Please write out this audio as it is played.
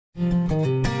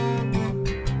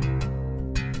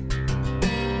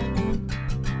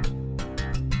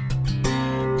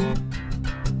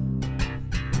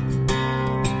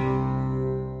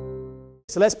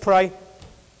So let's pray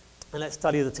and let's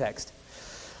study the text.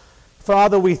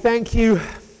 Father, we thank you.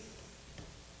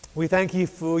 We thank you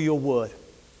for your word.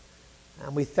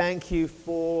 And we thank you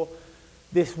for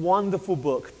this wonderful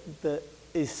book that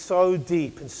is so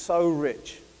deep and so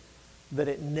rich that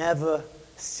it never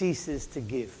ceases to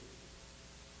give.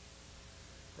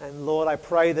 And Lord, I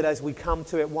pray that as we come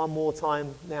to it one more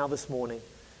time now this morning,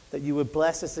 that you would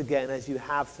bless us again as you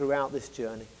have throughout this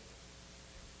journey.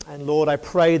 And Lord, I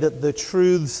pray that the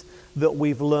truths that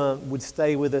we've learned would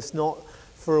stay with us not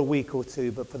for a week or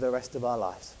two, but for the rest of our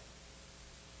lives.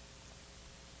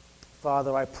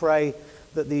 Father, I pray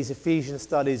that these Ephesians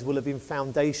studies will have been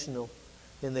foundational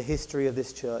in the history of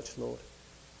this church, Lord.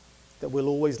 That we'll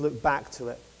always look back to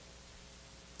it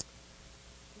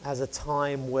as a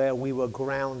time where we were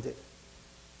grounded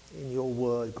in your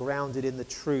word, grounded in the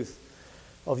truth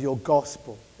of your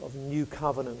gospel, of new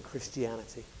covenant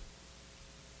Christianity.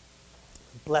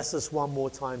 Bless us one more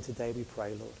time today, we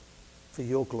pray, Lord, for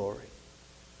your glory.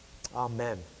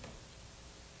 Amen.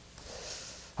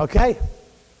 Okay,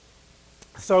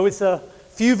 so it's a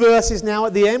few verses now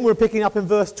at the end. We're picking up in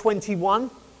verse 21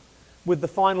 with the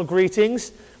final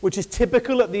greetings, which is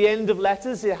typical at the end of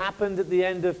letters. It happened at the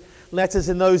end of letters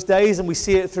in those days, and we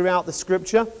see it throughout the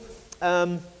scripture.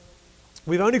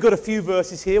 We've only got a few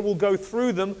verses here. We'll go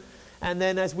through them, and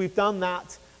then as we've done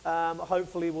that,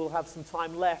 hopefully we'll have some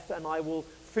time left, and I will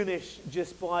finish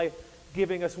just by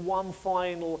giving us one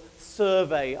final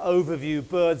survey, overview,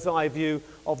 bird's eye view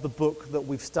of the book that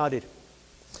we've studied.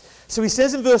 So he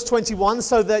says in verse 21,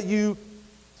 so that you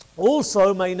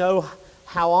also may know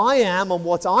how I am and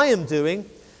what I am doing,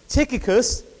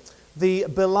 Tychicus, the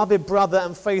beloved brother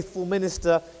and faithful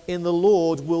minister in the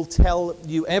Lord, will tell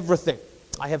you everything.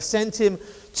 I have sent him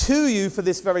to you for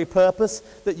this very purpose,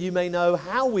 that you may know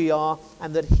how we are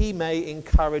and that he may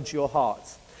encourage your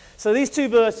hearts. So these two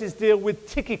verses deal with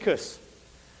Tychicus.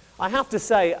 I have to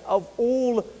say, of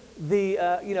all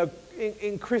the,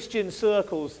 in Christian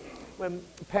circles, when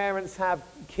parents have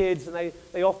kids and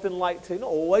they often like to, not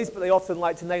always, but they often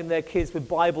like to name their kids with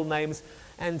Bible names.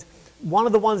 And one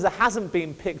of the ones that hasn't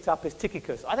been picked up is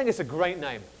Tychicus. I think it's a great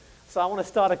name. So I want to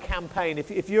start a campaign.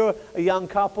 If you're a young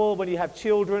couple, when you have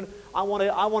children, I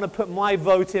want to put my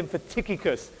vote in for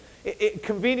Tychicus. It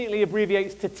conveniently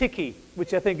abbreviates to Tiki,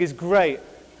 which I think is great.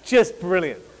 Just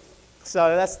brilliant.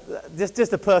 So that's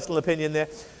just a personal opinion there.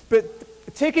 But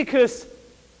Tychicus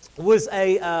was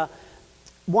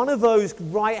one of those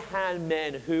right-hand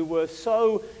men who were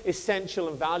so essential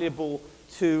and valuable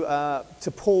to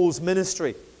Paul's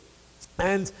ministry.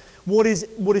 And what is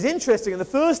interesting, and the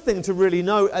first thing to really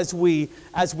note as we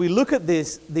look at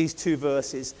these two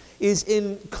verses, is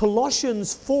in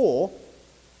Colossians 4,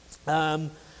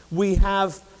 we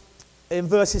have in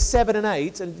verses 7 and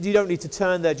 8, and you don't need to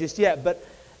turn there just yet, but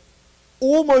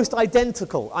almost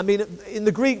identical. I mean, in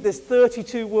the Greek, there's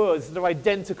 32 words that are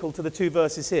identical to the two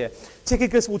verses here.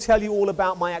 Tychicus will tell you all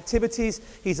about my activities.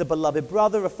 He's a beloved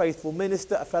brother, a faithful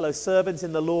minister, a fellow servant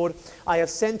in the Lord. I have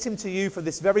sent him to you for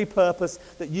this very purpose,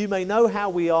 that you may know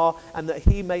how we are and that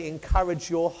he may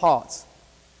encourage your hearts.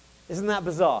 Isn't that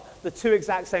bizarre? The two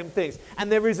exact same things.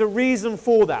 And there is a reason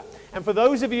for that. And for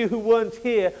those of you who weren't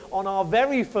here on our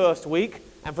very first week,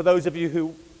 and for those of you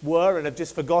who were and have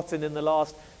just forgotten in the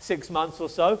last 6 months or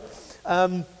so,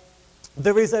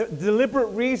 there is a deliberate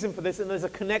reason for this, and there's a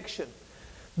connection.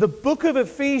 The book of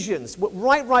Ephesians,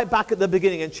 right back at the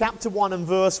beginning, in chapter 1 and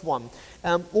verse 1,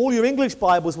 all your English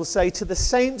Bibles will say, to the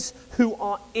saints who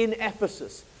are in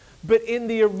Ephesus. But in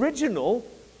the original,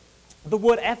 the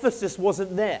word Ephesus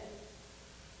wasn't there.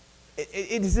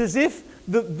 It is as if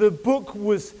the book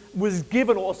was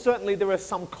given, or certainly there are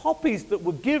some copies that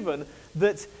were given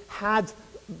that had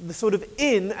the sort of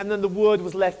in, and then the word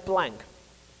was left blank.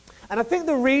 And I think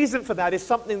the reason for that is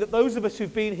something that those of us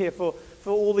who've been here for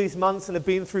all these months and have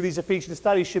been through these Ephesian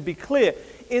studies should be clear.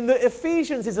 In that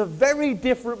Ephesians is a very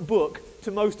different book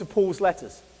to most of Paul's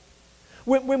letters.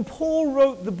 When Paul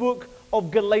wrote the book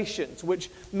of Galatians, which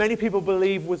many people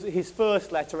believe was his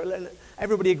first letter, and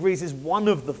everybody agrees is one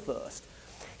of the first,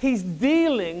 he's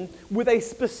dealing with a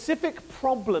specific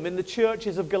problem in the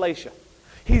churches of Galatia.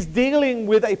 He's dealing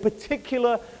with a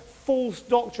particular false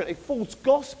doctrine, a false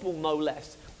gospel no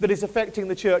less, that is affecting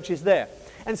the churches there.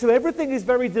 And so everything is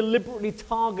very deliberately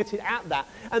targeted at that.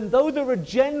 And though there are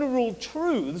general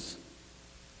truths,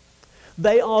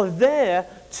 they are there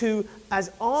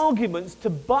as arguments to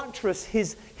buttress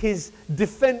his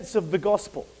defense of the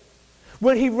gospel.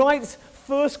 When he writes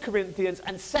 1 Corinthians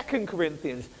and 2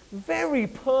 Corinthians, very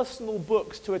personal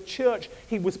books to a church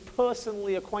he was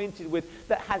personally acquainted with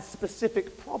that has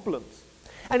specific problems.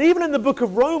 And even in the book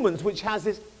of Romans, which has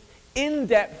this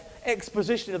in-depth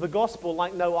exposition of the gospel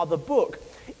like no other book.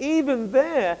 Even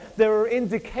there are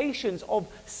indications of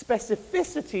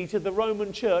specificity to the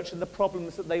Roman church and the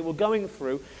problems that they were going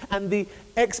through. And the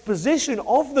exposition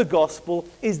of the gospel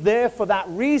is there for that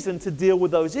reason, to deal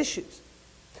with those issues.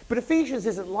 But Ephesians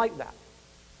isn't like that.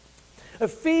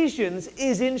 Ephesians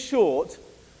is, in short,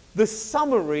 the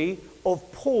summary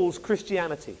of Paul's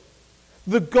Christianity.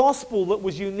 The gospel that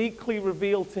was uniquely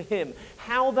revealed to him,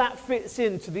 how that fits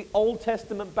into the Old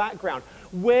Testament background,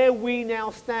 where we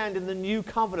now stand in the new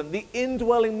covenant, the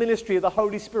indwelling ministry of the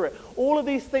Holy Spirit, all of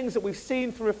these things that we've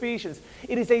seen through Ephesians.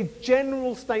 It is a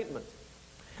general statement.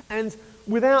 And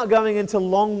without going into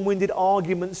long-winded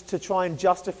arguments to try and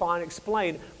justify and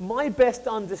explain, my best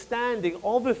understanding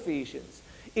of Ephesians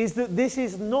is that this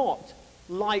is not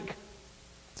like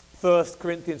 1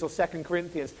 Corinthians or 2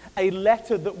 Corinthians, a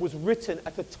letter that was written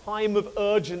at a time of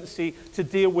urgency to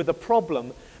deal with a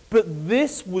problem. But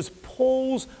this was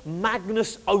Paul's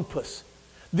magnus opus.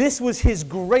 This was his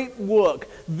great work.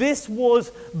 This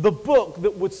was the book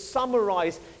that would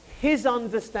summarize his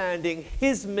understanding,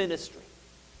 his ministry.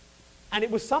 And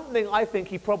it was something I think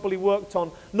he probably worked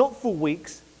on, not for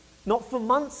weeks, not for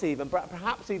months even, but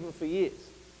perhaps even for years.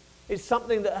 It's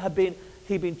something that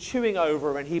he'd been chewing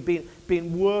over and he'd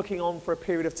been working on for a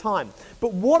period of time.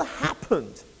 But what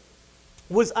happened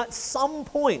was at some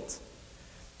point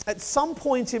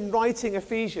in writing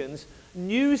Ephesians,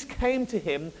 news came to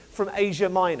him from Asia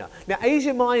Minor. Now,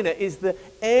 Asia Minor is the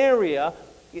area,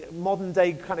 modern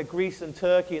day kind of Greece and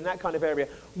Turkey and that kind of area,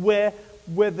 where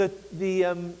the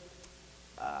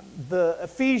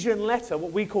Ephesian letter,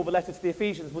 what we call the letter to the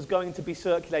Ephesians, was going to be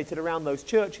circulated around those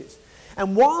churches.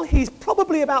 And while he's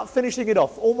probably about finishing it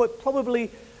off, almost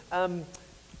probably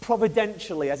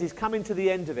providentially, as he's coming to the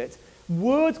end of it,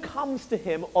 word comes to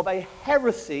him of a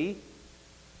heresy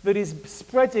that is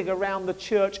spreading around the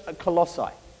church at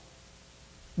Colossae.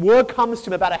 Word comes to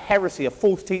him about a heresy, a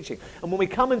false teaching. And when we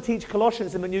come and teach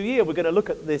Colossians in the new year, we're going to look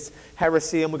at this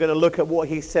heresy and we're going to look at what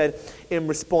he said in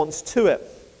response to it.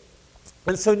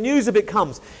 And so news of it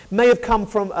comes. May have come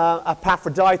from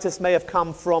Epaphroditus, may have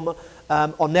come from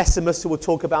Onesimus, who we'll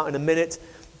talk about in a minute.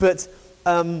 But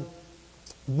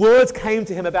word came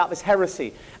to him about this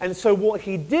heresy. And so what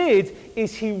he did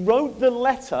is he wrote the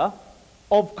letter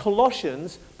of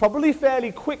Colossians, probably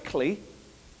fairly quickly.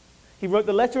 He wrote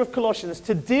the letter of Colossians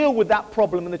to deal with that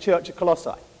problem in the church at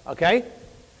Colossae. Okay?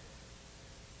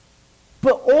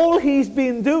 But all he's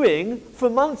been doing for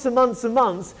months and months and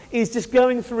months is just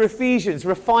going through Ephesians,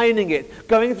 refining it,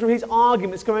 going through his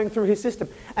arguments, going through his system.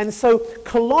 And so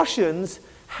Colossians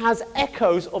has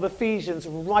echoes of Ephesians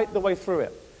right the way through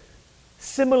it.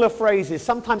 Similar phrases,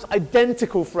 sometimes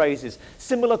identical phrases,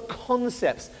 similar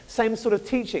concepts, same sort of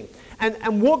teaching.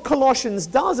 And what Colossians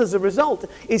does as a result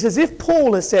is as if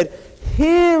Paul has said,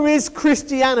 here is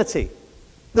Christianity,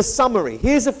 the summary,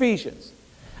 here's Ephesians.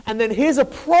 And then here's a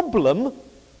problem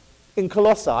in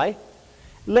Colossae.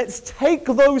 Let's take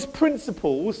those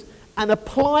principles and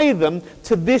apply them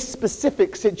to this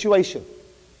specific situation.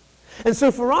 And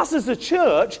so for us as a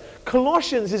church,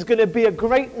 Colossians is going to be a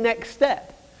great next step.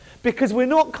 Because we're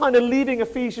not kind of leaving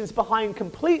Ephesians behind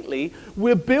completely.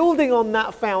 We're building on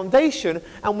that foundation,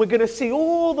 and we're going to see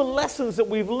all the lessons that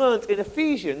we've learned in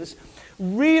Ephesians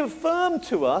reaffirmed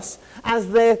to us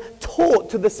as they're taught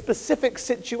to the specific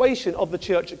situation of the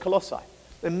church at Colossae.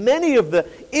 And many of the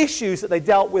issues that they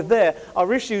dealt with there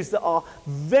are issues that are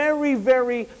very,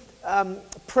 very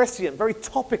prescient, very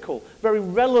topical, very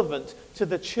relevant to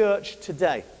the church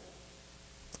today.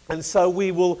 And so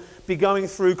we will be going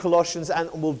through Colossians and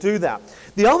we'll do that.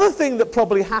 The other thing that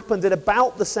probably happened at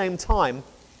about the same time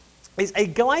is a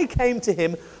guy came to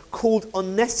him called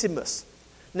Onesimus.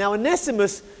 Now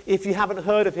Onesimus, if you haven't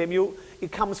heard of him,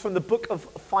 it comes from the book of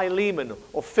Philemon,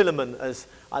 or Philemon as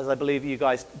I believe you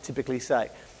guys typically say.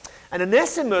 And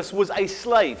Onesimus was a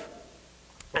slave.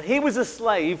 And he was a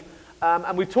slave,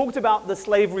 and we talked about the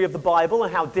slavery of the Bible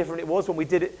and how different it was when we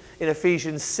did it in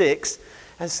Ephesians 6.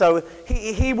 And so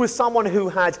he was someone who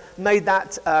had made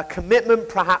that commitment,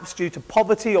 perhaps due to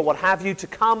poverty or what have you, to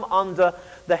come under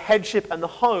the headship and the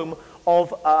home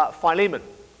of Philemon.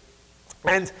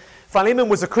 And Philemon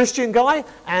was a Christian guy,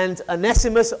 and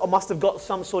Onesimus must have got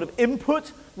some sort of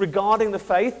input regarding the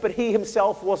faith, but he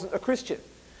himself wasn't a Christian.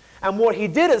 And what he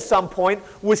did at some point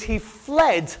was he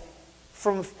fled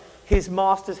from his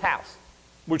master's house,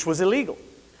 which was illegal.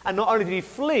 And not only did he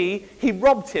flee, he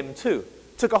robbed him too.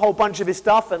 Took a whole bunch of his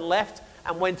stuff and left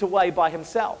and went away by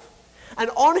himself. And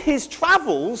on his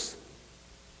travels,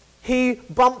 he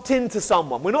bumped into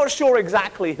someone. We're not sure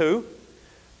exactly who.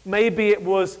 Maybe it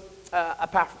was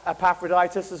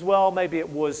Epaphroditus as well. Maybe it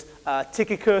was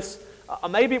Tychicus. or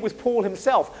maybe it was Paul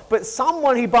himself, but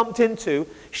someone he bumped into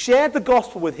shared the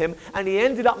gospel with him, and he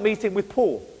ended up meeting with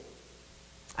Paul.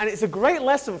 And it's a great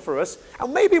lesson for us,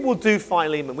 and maybe we'll do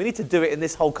Philemon. We need to do it in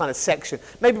this whole kind of section.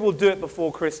 Maybe we'll do it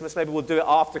before Christmas, maybe we'll do it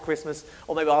after Christmas,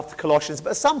 or maybe after Colossians,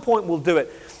 but at some point we'll do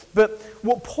it. But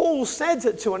what Paul said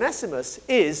to Onesimus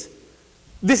is,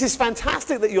 this is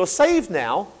fantastic that you're saved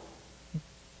now,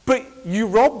 but you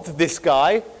robbed this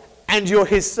guy, and you're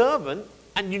his servant,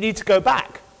 and you need to go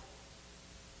back.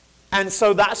 And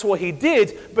so that's what he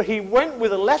did, but he went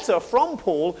with a letter from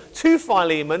Paul to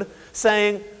Philemon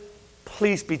saying,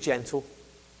 please be gentle.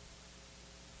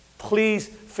 Please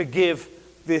forgive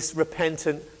this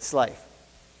repentant slave.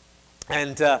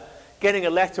 And getting a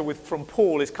letter from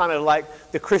Paul is kind of like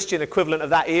the Christian equivalent of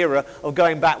that era of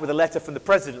going back with a letter from the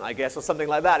president, I guess, or something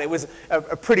like that. It was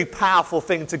a pretty powerful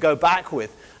thing to go back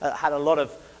with. Had a lot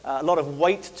of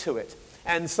weight to it.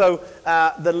 And so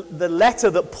the letter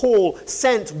that Paul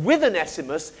sent with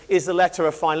Onesimus is the letter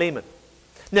of Philemon.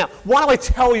 Now, why do I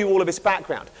tell you all of this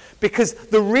background? Because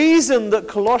the reason that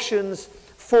Colossians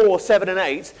 4, 7 and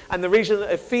 8 and the reason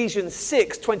that Ephesians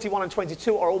 6, 21 and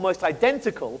 22 are almost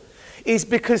identical is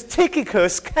because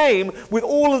Tychicus came with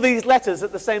all of these letters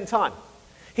at the same time.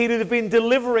 He would have been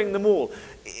delivering them all.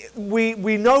 We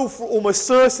know for almost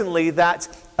certainly that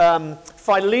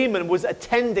Philemon was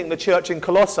attending the church in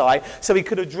Colossae, so he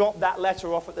could have dropped that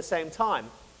letter off at the same time.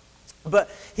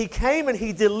 But he came and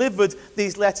he delivered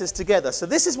these letters together. So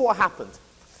this is what happened.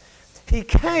 He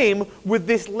came with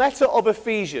this letter of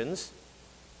Ephesians,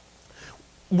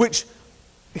 which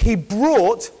he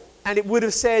brought, and it would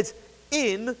have said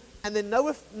in, and then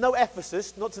no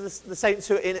Ephesus, not to the saints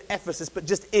who are in Ephesus, but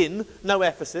just in, no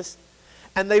Ephesus.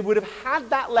 And they would have had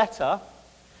that letter,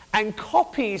 and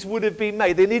copies would have been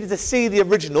made. They needed to see the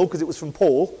original because it was from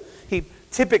Paul.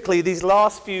 Typically, these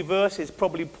last few verses,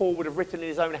 probably Paul would have written in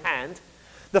his own hand.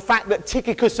 The fact that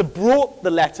Tychicus had brought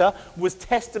the letter was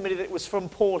testimony that it was from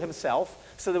Paul himself,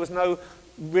 so there was no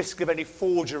risk of any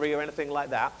forgery or anything like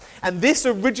that. And this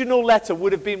original letter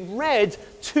would have been read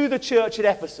to the church at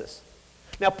Ephesus.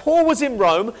 Now, Paul was in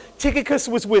Rome. Tychicus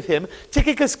was with him.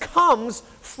 Tychicus comes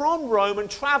from Rome and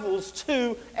travels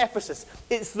to Ephesus.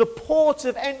 It's the port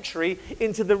of entry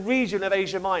into the region of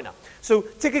Asia Minor. So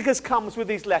Tychicus comes with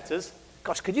these letters.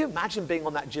 Gosh, could you imagine being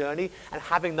on that journey and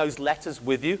having those letters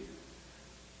with you?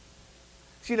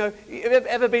 So, you know, you've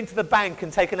ever been to the bank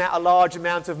and taken out a large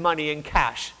amount of money in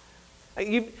cash?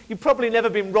 You've probably never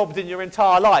been robbed in your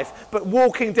entire life, but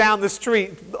walking down the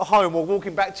street home or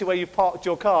walking back to where you parked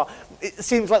your car, it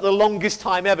seems like the longest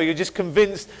time ever. You're just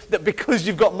convinced that because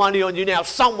you've got money on you now,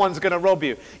 someone's going to rob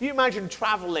you. You imagine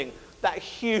traveling that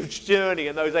huge journey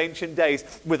in those ancient days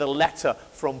with a letter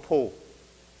from Paul.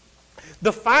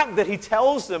 The fact that he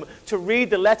tells them to read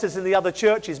the letters in the other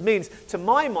churches means, to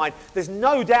my mind, there's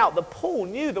no doubt that Paul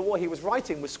knew that what he was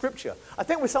writing was Scripture. I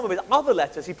think with some of his other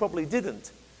letters he probably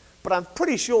didn't. But I'm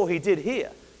pretty sure he did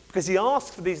here, because he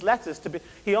asked for these letters to be,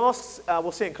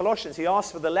 we'll see in Colossians, he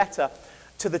asked for the letter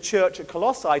to the church at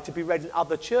Colossae to be read in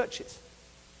other churches.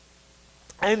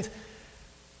 And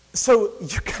so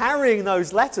you're carrying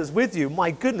those letters with you. My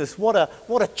goodness, what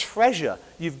a treasure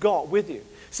you've got with you.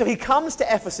 So he comes to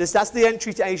Ephesus, that's the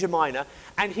entry to Asia Minor,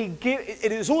 and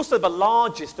it is also the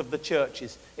largest of the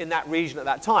churches in that region at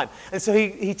that time. And so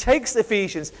he takes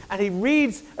Ephesians and he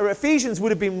reads, or Ephesians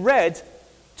would have been read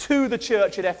to the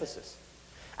church at Ephesus.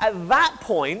 At that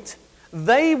point,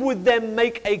 they would then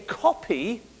make a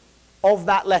copy of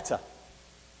that letter.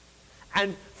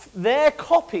 And their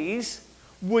copies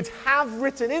would have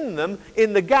written in them,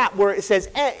 in the gap where it says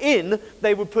in,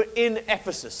 they would put in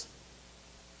Ephesus.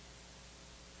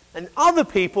 And other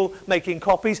people making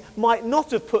copies might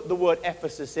not have put the word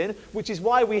Ephesus in, which is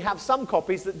why we have some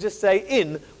copies that just say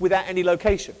in without any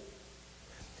location.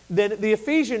 Then the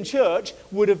Ephesian church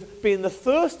would have been the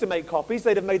first to make copies.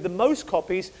 They'd have made the most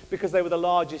copies because they were the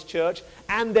largest church,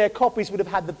 and their copies would have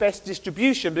had the best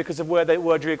distribution because of where they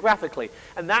were geographically.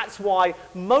 And that's why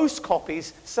most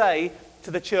copies say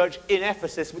to the church in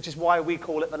Ephesus, which is why we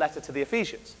call it the letter to the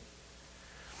Ephesians.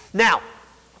 Now,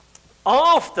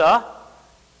 after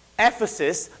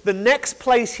Ephesus, the next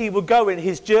place he would go in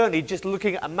his journey, just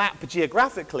looking at a map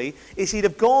geographically, is he'd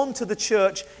have gone to the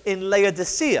church in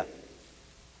Laodicea.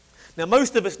 Now,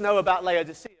 most of us know about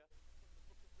Laodicea from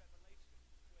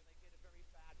the book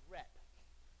of Revelation,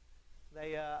 where they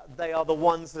get a very bad rep. They are the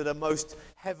ones that are most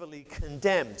heavily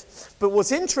condemned. But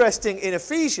what's interesting in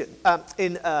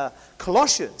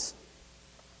Colossians,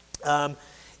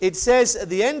 it says at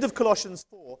the end of Colossians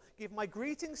 4, "Give my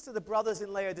greetings to the brothers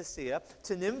in Laodicea,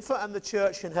 to Nympha and the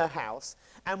church in her house.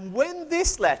 And when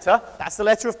this letter," that's the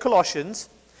letter of Colossians,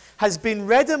 has been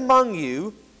read among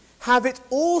you, have it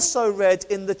also read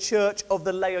in the church of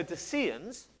the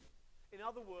Laodiceans. In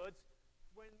other words,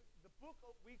 when the book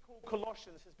we call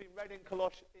Colossians has been read in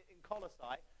Colossae,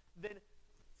 then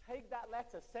take that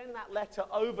letter, send that letter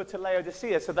over to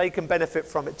Laodicea so they can benefit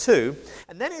from it too.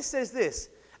 And then it says this,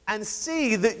 and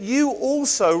see that you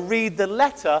also read the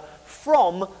letter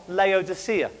from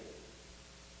Laodicea.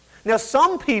 Now,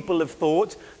 some people have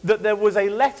thought that there was a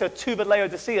letter to the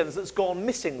Laodiceans that's gone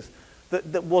missing,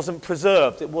 that wasn't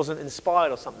preserved, it wasn't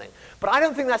inspired or something. But I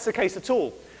don't think that's the case at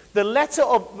all. The letter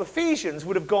of Ephesians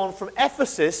would have gone from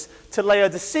Ephesus to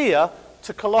Laodicea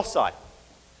to Colossae.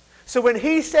 So when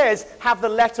he says, have the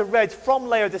letter read from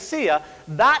Laodicea,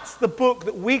 that's the book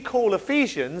that we call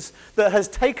Ephesians that has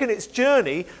taken its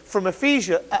journey from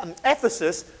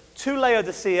Ephesus to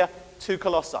Laodicea to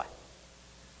Colossae.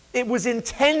 It was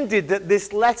intended that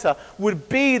this letter would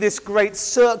be this great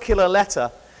circular letter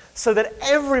so that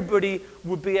everybody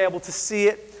would be able to see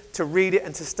it, to read it,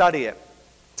 and to study it.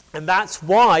 And that's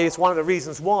why, it's one of the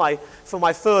reasons why, for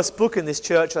my first book in this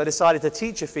church, I decided to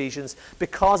teach Ephesians,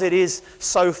 because it is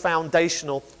so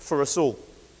foundational for us all.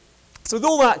 So with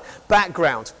all that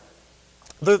background,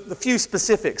 the few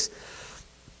specifics.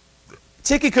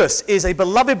 Tychicus is a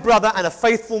beloved brother and a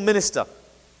faithful minister.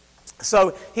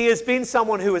 So he has been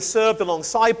someone who has served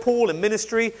alongside Paul in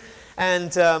ministry,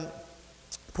 and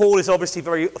Paul is obviously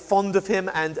very fond of him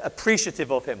and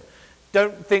appreciative of him.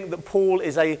 Don't think that Paul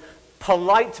is a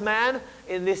polite man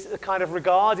in this kind of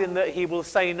regard, in that he will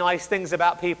say nice things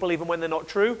about people even when they're not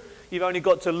true. You've only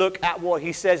got to look at what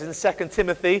he says in 2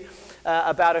 Timothy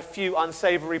about a few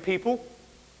unsavory people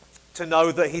to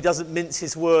know that he doesn't mince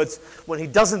his words when he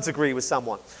doesn't agree with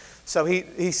someone. So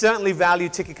he certainly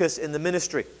valued Tychicus in the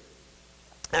ministry.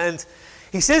 And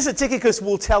he says that Tychicus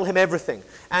will tell him everything.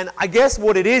 And I guess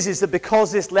what it is that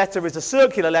because this letter is a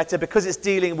circular letter, because it's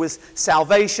dealing with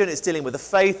salvation, it's dealing with the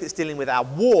faith, it's dealing with our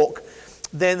walk,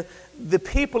 then the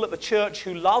people at the church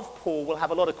who love Paul will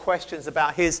have a lot of questions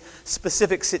about his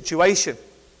specific situation.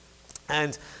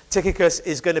 And Tychicus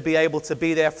is going to be able to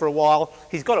be there for a while.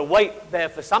 He's got to wait there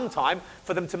for some time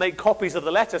for them to make copies of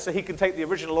the letter so he can take the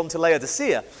original on to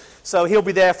Laodicea. So he'll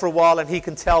be there for a while and he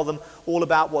can tell them all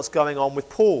about what's going on with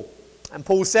Paul. And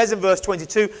Paul says in verse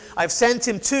 22, I've sent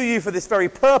him to you for this very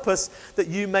purpose, that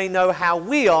you may know how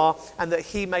we are and that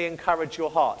he may encourage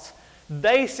your hearts.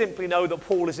 They simply know that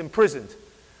Paul is imprisoned.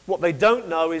 What they don't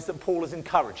know is that Paul is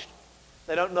encouraged.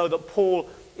 They don't know that Paul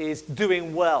is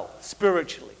doing well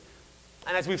spiritually.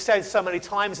 And as we've said so many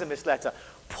times in this letter,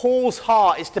 Paul's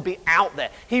heart is to be out there.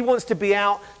 He wants to be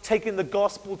out taking the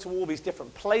gospel to all these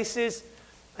different places.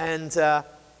 And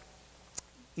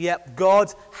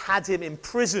God had him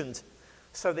imprisoned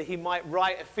so that he might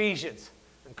write Ephesians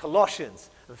and Colossians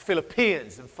and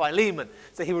Philippians and Philemon.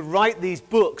 So he would write these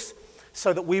books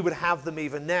so that we would have them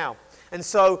even now. And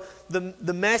so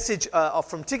the message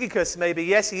from Tychicus may be,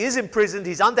 yes, he is imprisoned,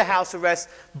 he's under house arrest,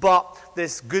 but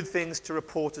there's good things to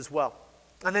report as well.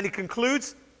 And then he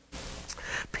concludes,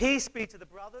 peace be to the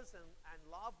brothers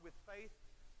and love with faith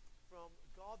from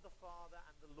God the Father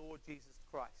and the Lord Jesus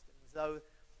Christ. And so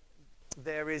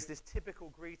there is this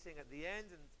typical greeting at the end,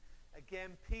 and again,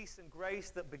 peace and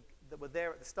grace that were there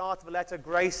at the start of the letter,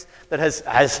 grace that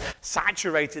has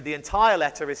saturated the entire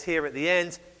letter is here at the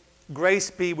end. Grace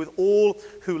be with all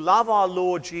who love our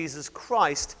Lord Jesus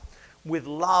Christ with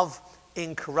love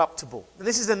incorruptible. And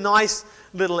this is a nice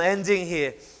little ending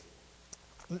here,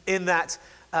 in that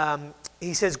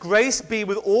he says, grace be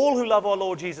with all who love our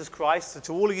Lord Jesus Christ. So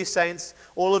to all of you saints,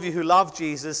 all of you who love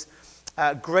Jesus,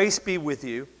 grace be with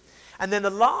you. And then the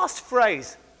last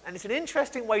phrase, and it's an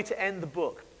interesting way to end the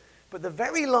book, but the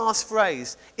very last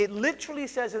phrase, it literally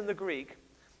says in the Greek,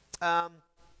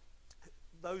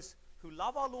 those who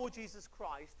love our Lord Jesus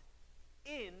Christ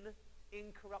in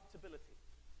incorruptibility.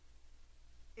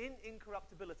 In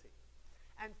incorruptibility.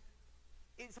 And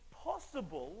it's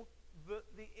possible that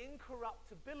the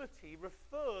incorruptibility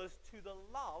refers to the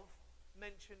love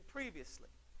mentioned previously.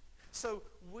 So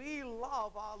we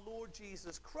love our Lord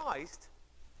Jesus Christ,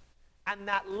 and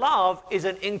that love is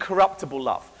an incorruptible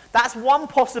love. That's one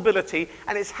possibility,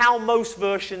 and it's how most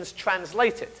versions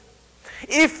translate it.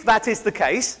 If that is the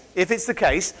case, if it's the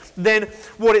case, then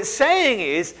what it's saying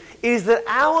is that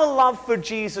our love for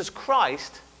Jesus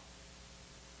Christ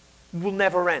will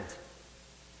never end.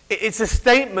 It's a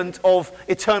statement of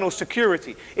eternal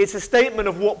security. It's a statement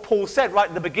of what Paul said right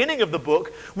at the beginning of the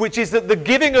book, which is that the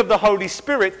giving of the Holy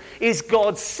Spirit is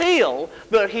God's seal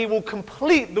that he will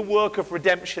complete the work of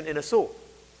redemption in us all.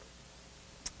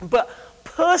 But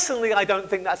personally, I don't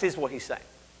think that is what he's saying.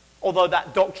 although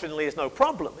that doctrinally is no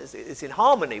problem. It's in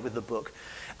harmony with the book.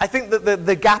 I think that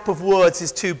the gap of words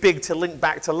is too big to link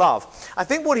back to love. I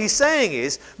think what he's saying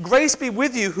is, grace be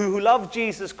with you who love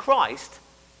Jesus Christ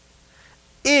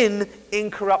in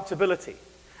incorruptibility.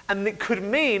 And it could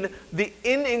mean the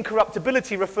in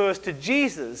incorruptibility refers to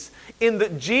Jesus, in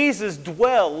that Jesus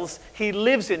dwells, he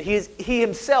lives in, he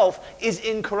himself is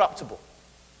incorruptible.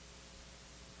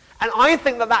 And I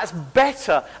think that that's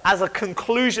better as a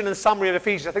conclusion and summary of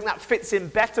Ephesians. I think that fits in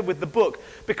better with the book,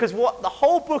 because what the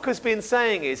whole book has been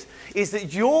saying is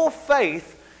that your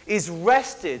faith is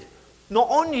rested not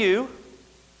on you,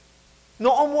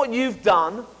 not on what you've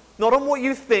done, not on what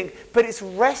you think, but it's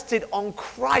rested on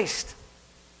Christ.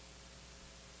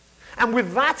 And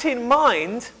with that in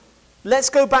mind, let's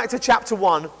go back to chapter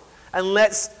 1 and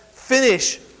let's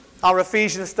finish our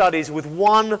Ephesians studies with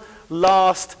one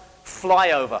last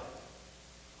flyover.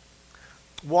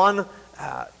 One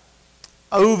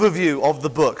overview of the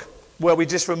book where we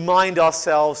just remind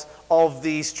ourselves of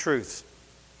these truths.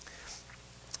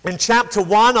 In chapter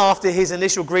 1, after his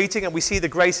initial greeting, and we see the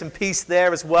grace and peace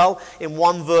there as well in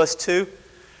 1 verse 2.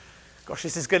 Gosh,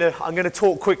 I'm going to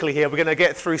talk quickly here. We're going to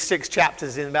get through 6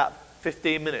 chapters in about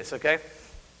 15 minutes, okay?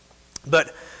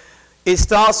 But it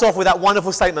starts off with that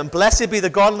wonderful statement, blessed be the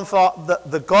God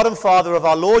and Father of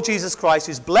our Lord Jesus Christ,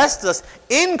 who's blessed us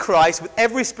in Christ with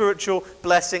every spiritual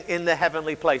blessing in the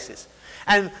heavenly places.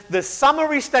 And the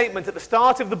summary statement at the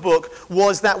start of the book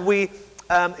was that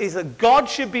is that God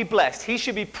should be blessed. He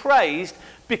should be praised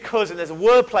because, and there's a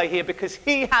wordplay here, because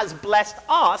he has blessed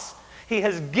us, he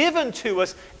has given to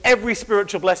us every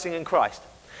spiritual blessing in Christ.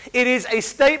 It is a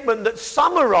statement that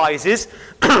summarizes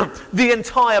the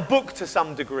entire book to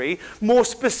some degree. More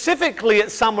specifically,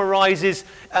 it summarizes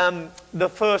the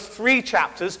first 3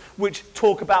 chapters, which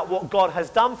talk about what God has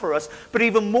done for us. But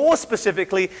even more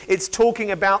specifically, it's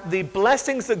talking about the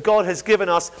blessings that God has given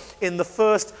us in the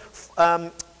first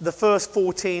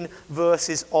 14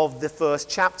 verses of the first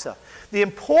chapter. The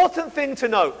important thing to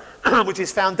note, which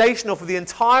is foundational for the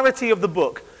entirety of the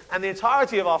book and the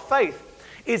entirety of our faith,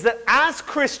 is that as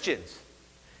Christians,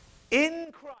 in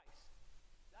Christ,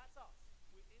 that's us,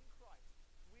 we're in Christ,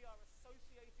 we are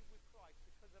associated with Christ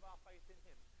because of our faith in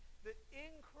him. That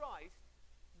in Christ,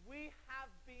 we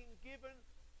have been given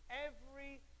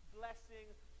every blessing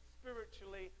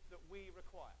spiritually that we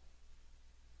require.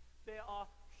 There are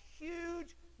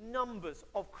huge numbers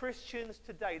of Christians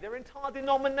today, there are entire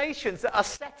denominations that are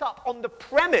set up on the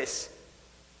premise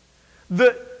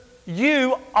that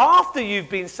you, after you've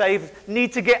been saved,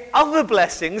 need to get other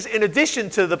blessings in addition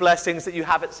to the blessings that you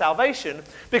have at salvation,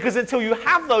 because until you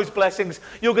have those blessings,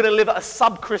 you're going to live a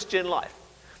sub-Christian life.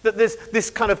 That there's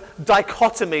this kind of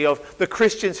dichotomy of the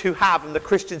Christians who have and the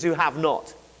Christians who have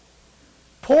not.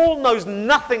 Paul knows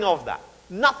nothing of that,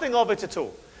 nothing of it at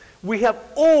all. We have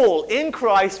all, in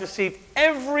Christ, received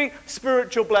every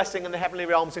spiritual blessing in the heavenly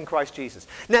realms in Christ Jesus.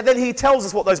 Now then he tells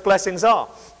us what those blessings are.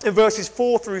 In verses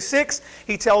 4 through 6,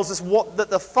 he tells us that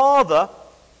the Father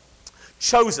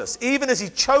chose us, even as he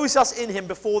chose us in him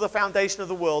before the foundation of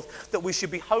the world, that we should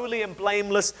be holy and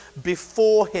blameless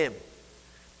before him.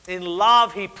 In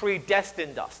love he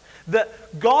predestined us.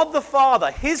 That God the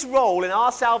Father, his role in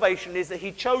our salvation is that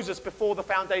he chose us before the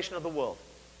foundation of the world.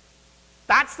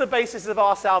 That's the basis of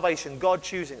our salvation, God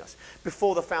choosing us.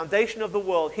 Before the foundation of the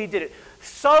world, he did it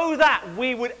so that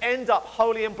we would end up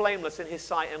holy and blameless in his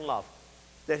sight and love.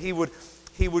 That he would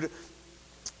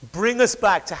bring us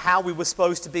back to how we were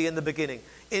supposed to be in the beginning,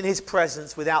 in his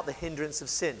presence without the hindrance of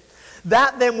sin.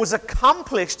 That then was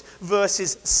accomplished,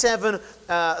 verses 7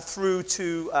 through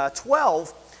to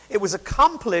 12. It was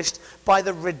accomplished by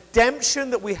the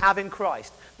redemption that we have in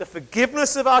Christ. The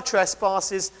forgiveness of our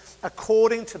trespasses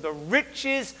according to the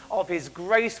riches of his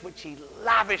grace which he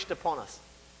lavished upon us.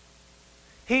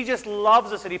 He just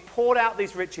loves us and he poured out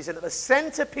these riches. And at the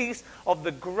centerpiece of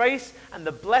the grace and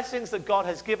the blessings that God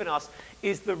has given us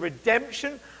is the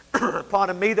redemption,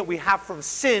 that we have from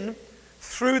sin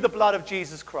through the blood of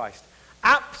Jesus Christ.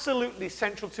 Absolutely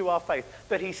central to our faith.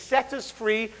 That he set us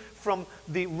free from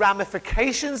the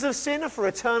ramifications of sin for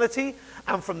eternity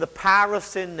and from the power of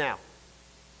sin now.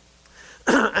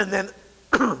 And then,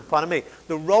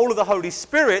 the role of the Holy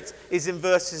Spirit is in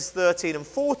verses 13 and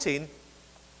 14,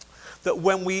 that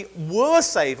when we were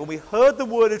saved, when we heard the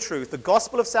word of truth, the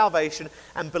gospel of salvation,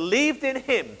 and believed in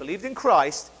him, believed in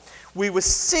Christ, we were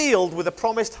sealed with the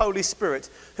promised Holy Spirit,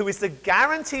 who is the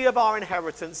guarantee of our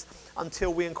inheritance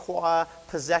until we acquire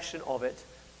possession of it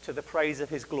to the praise of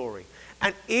his glory.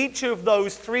 And each of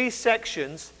those 3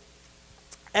 sections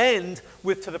end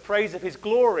with to the praise of his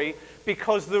glory,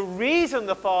 because the reason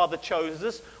the Father chose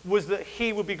us was that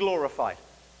he would be glorified.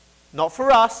 Not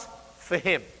for us, for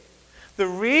him. The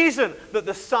reason that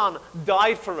the Son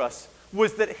died for us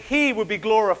was that he would be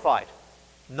glorified.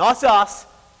 Not us,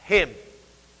 him.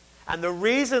 And the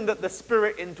reason that the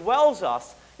Spirit indwells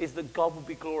us is that God will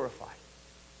be glorified.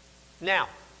 Now,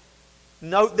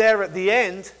 note there at the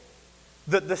end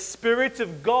that the Spirit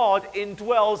of God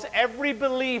indwells every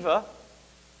believer,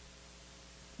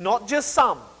 not just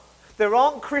some. There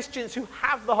aren't Christians who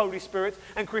have the Holy Spirit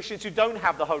and Christians who don't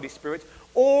have the Holy Spirit.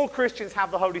 All Christians have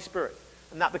the Holy Spirit.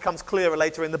 And that becomes clearer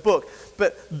later in the book.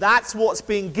 But that's what's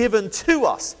being given to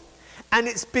us. And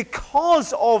it's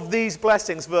because of these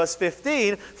blessings, verse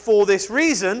 15, for this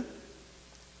reason,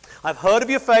 I've heard of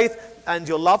your faith and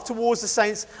your love towards the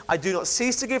saints. I do not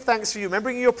cease to give thanks for you,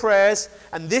 remembering your prayers.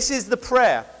 And this is the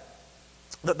prayer,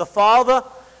 that the Father,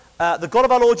 the God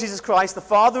of our Lord Jesus Christ, the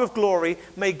Father of glory,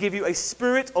 may give you a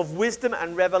spirit of wisdom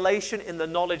and revelation in the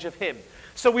knowledge of him.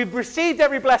 So we've received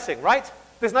every blessing, right?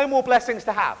 There's no more blessings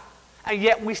to have. And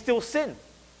yet we still sin.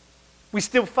 We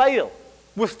still fail.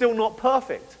 We're still not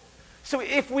perfect. So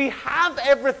if we have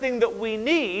everything that we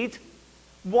need,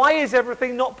 why is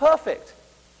everything not perfect?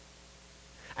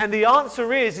 And the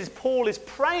answer is Paul is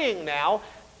praying now,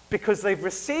 because they've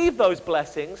received those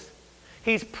blessings,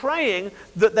 he's praying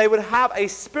that they would have a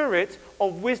spirit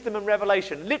of wisdom and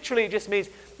revelation. Literally, it just means,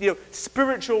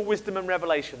 spiritual wisdom and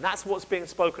revelation. That's what's being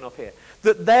spoken of here.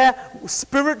 That their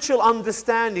spiritual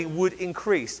understanding would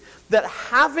increase. That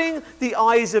having the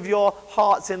eyes of your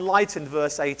hearts enlightened,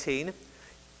 verse 18,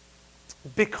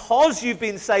 because you've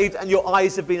been saved and your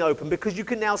eyes have been opened, because you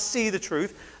can now see the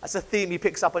truth. That's a theme he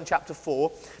picks up in chapter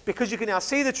 4. Because you can now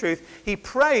see the truth, he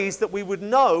prays that we would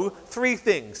know three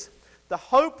things. The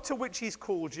hope to which he's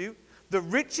called you, the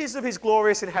riches of his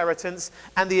glorious inheritance,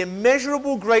 and the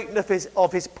immeasurable greatness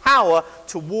of his power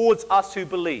towards us who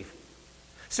believe.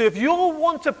 So if you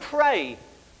want to pray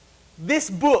this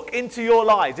book into your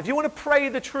lives, if you want to pray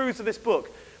the truths of this book,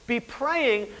 be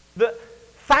praying that,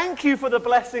 thank you for the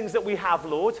blessings that we have,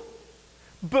 Lord,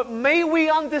 but may we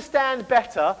understand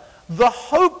better the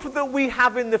hope that we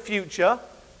have in the future.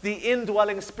 The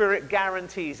indwelling Spirit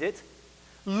guarantees it.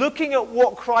 Looking at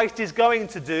what Christ is going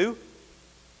to do,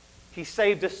 he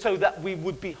saved us so that we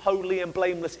would be holy and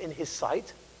blameless in his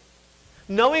sight.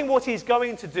 Knowing what he's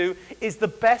going to do is the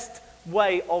best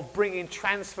way of bringing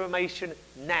transformation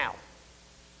now.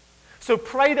 So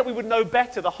pray that we would know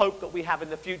better the hope that we have in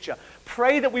the future.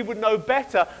 Pray that we would know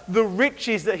better the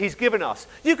riches that he's given us.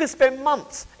 You could spend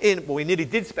months we nearly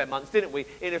did spend months, didn't we,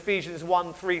 in Ephesians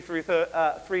 1, 3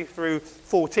 through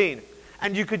 14.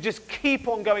 And you could just keep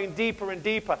on going deeper and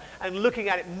deeper and looking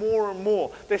at it more and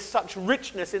more. There's such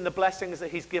richness in the blessings that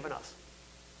he's given us.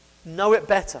 Know it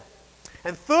better.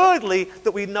 And thirdly,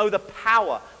 that we know the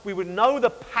power. We would know the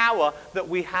power that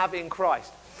we have in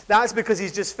Christ. That's because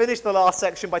he's just finished the last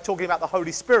section by talking about the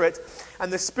Holy Spirit.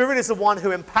 And the Spirit is the one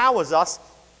who empowers us.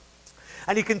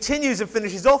 And he continues and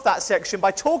finishes off that section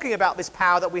by talking about this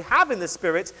power that we have in the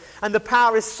Spirit. And the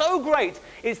power is so great.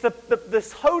 It's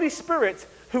this Holy Spirit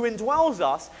who indwells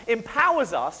us,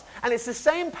 empowers us, and it's the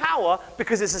same power,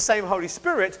 because it's the same Holy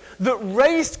Spirit, that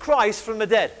raised Christ from the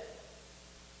dead.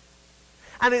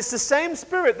 And it's the same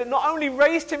Spirit that not only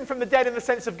raised him from the dead in the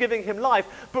sense of giving him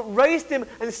life, but raised him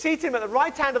and seated him at the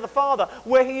right hand of the Father,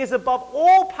 where he is above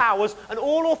all powers and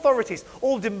all authorities,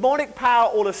 all demonic power,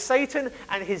 all of Satan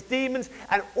and his demons,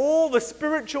 and all the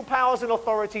spiritual powers and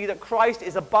authority, that Christ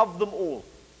is above them all.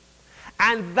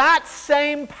 And that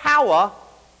same power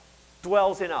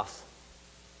dwells in us.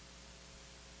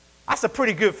 That's a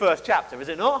pretty good first chapter, is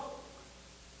it not?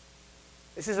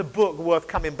 This is a book worth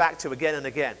coming back to again and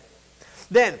again.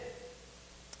 Then,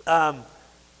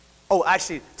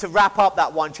 actually, to wrap up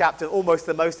that one chapter, almost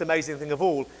the most amazing thing of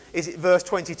all, is verse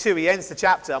 22. He ends the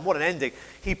chapter, and what an ending.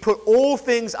 He put all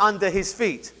things under his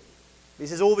feet.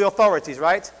 This is all the authorities,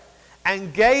 right?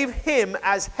 And gave him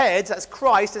as head, that's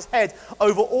Christ as head,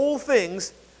 over all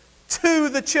things to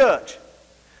the church.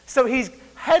 So he's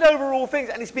head over all things,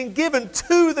 and it's been given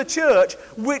to the church,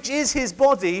 which is his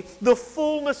body, the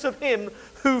fullness of him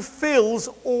who fills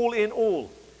all in all.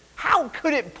 How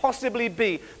could it possibly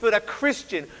be that a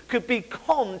Christian could be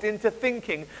conned into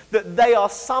thinking that they are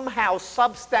somehow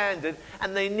substandard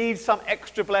and they need some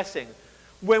extra blessing,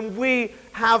 when we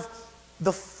have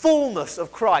the fullness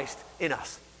of Christ in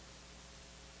us?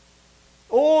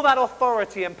 All that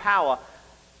authority and power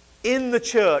in the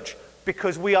church,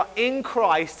 because we are in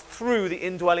Christ through the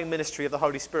indwelling ministry of the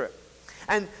Holy Spirit.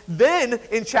 And then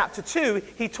in chapter 2,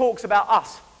 he talks about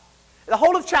us. The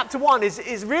whole of chapter 1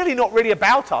 is really not really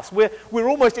about us. We're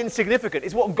almost insignificant.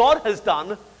 It's what God has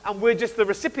done, and we're just the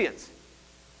recipients.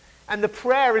 And the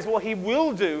prayer is what he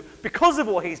will do because of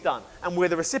what he's done. And we're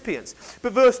the recipients.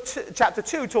 But chapter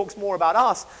 2 talks more about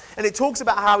us. And it talks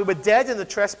about how we were dead in the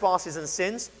trespasses and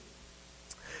sins.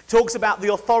 Talks about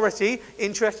the authority.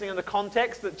 Interesting in the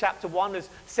context that chapter 1 has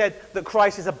said that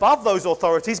Christ is above those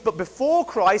authorities. But before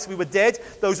Christ, we were dead.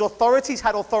 Those authorities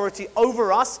had authority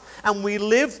over us. And we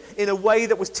lived in a way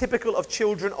that was typical of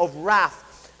children of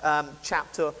wrath.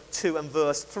 Chapter 2 and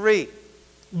verse 3.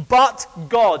 But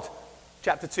God.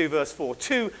 Chapter 2, verse 4.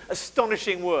 Two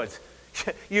astonishing words.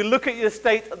 You look at the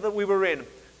state that we were in,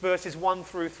 verses 1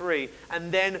 through 3,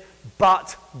 and then,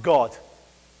 but God.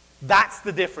 That's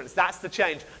the difference. That's the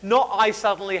change. Not I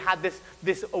suddenly had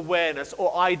this awareness,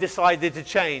 or I decided to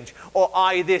change, or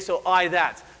I this, or I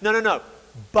that. No.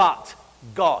 But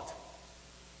God.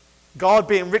 God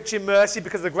being rich in mercy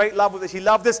because of the great love with which he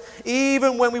loved us,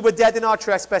 even when we were dead in our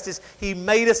trespasses, he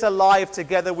made us alive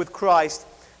together with Christ.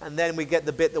 And then we get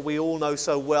the bit that we all know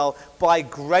so well. By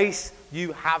grace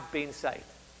you have been saved.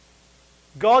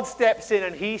 God steps in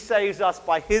and he saves us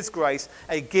by his grace,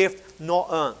 a gift not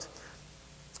earned.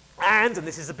 And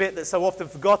this is a bit that's so often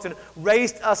forgotten,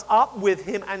 raised us up with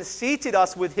him and seated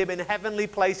us with him in heavenly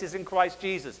places in Christ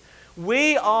Jesus.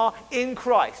 We are in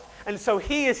Christ. And so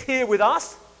he is here with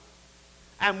us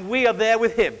and we are there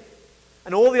with him.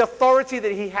 And all the authority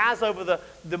that he has over the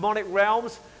demonic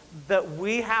realms, that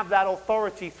we have that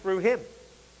authority through him.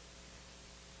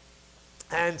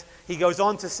 And he goes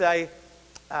on to say,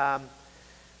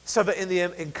 so that in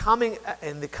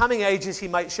the coming ages he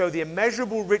might show the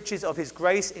immeasurable riches of his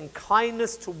grace in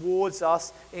kindness towards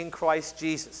us in Christ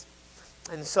Jesus.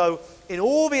 And so in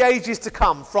all the ages to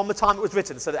come from the time it was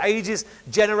written, so the ages,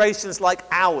 generations like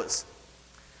ours,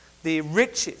 the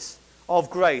riches of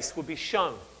grace would be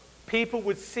shown. People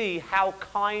would see how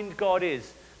kind God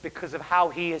is because of how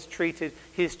he has treated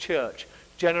his church,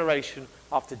 generation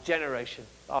after generation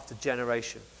after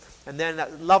generation. And then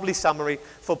that lovely summary,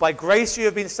 for by grace you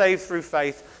have been saved through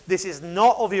faith. This is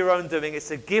not of your own doing, it's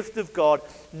a gift of God,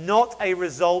 not a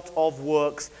result of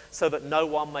works, so that no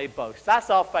one may boast.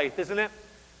 That's our faith, isn't it?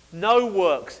 No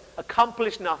works,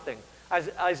 accomplish nothing. As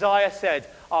Isaiah said,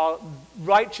 our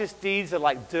righteous deeds are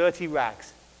like dirty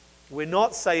rags. We're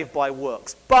not saved by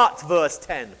works. But, verse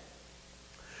 10,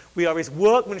 we are his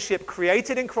workmanship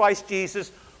created in Christ Jesus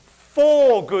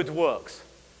for good works.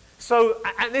 So,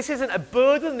 and this isn't a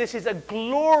burden, this is a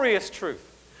glorious truth.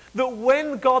 That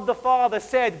when God the Father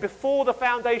said before the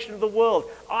foundation of the world,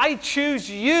 I choose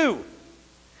you,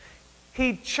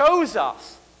 he chose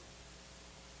us.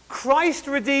 Christ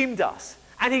redeemed us.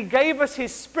 And he gave us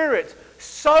his Spirit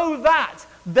so that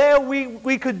there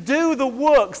we could do the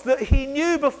works that he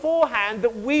knew beforehand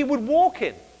that we would walk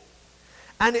in.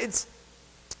 And it's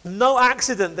no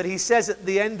accident that he says at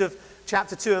the end of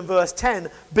chapter 2 and verse 10,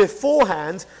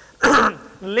 beforehand,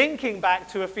 linking back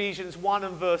to Ephesians 1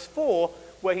 and verse 4,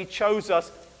 where he chose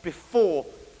us before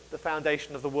the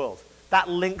foundation of the world. That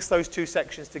links those two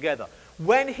sections together.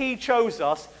 When he chose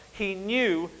us, he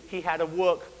knew he had a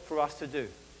work for us to do.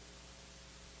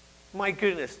 My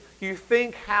goodness, you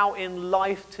think how in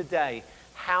life today,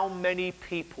 how many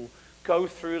people go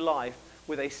through life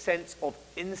with a sense of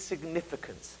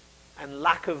insignificance and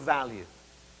lack of value.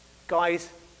 Guys,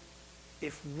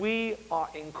 if we are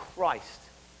in Christ,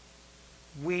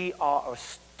 we are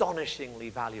astonishingly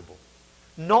valuable.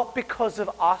 Not because of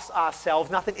us ourselves,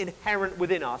 nothing inherent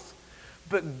within us,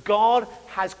 but God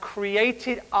has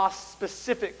created us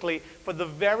specifically for the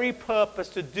very purpose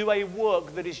to do a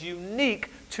work that is unique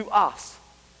to us.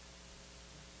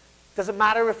 Doesn't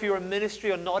matter if you're in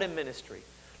ministry or not in ministry.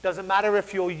 Doesn't matter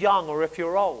if you're young or if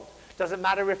you're old. Doesn't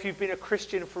matter if you've been a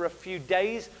Christian for a few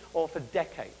days or for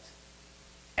decades.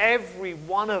 Every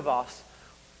one of us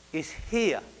is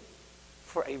here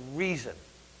for a reason.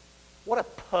 What a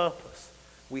purpose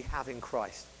we have in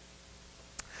Christ.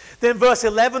 Then verse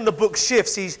 11, the book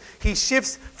shifts. He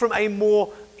shifts from a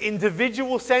more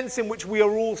individual sense in which we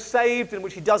are all saved, in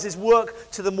which he does his work,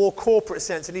 to the more corporate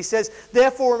sense. And he says,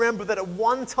 therefore remember that at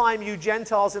one time you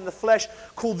Gentiles in the flesh,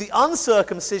 called the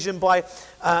uncircumcision by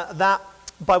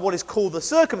what is called the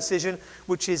circumcision,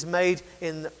 which is made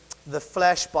in the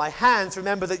flesh by hands,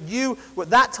 remember that you were at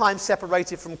that time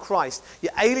separated from Christ.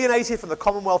 You're alienated from the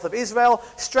commonwealth of Israel,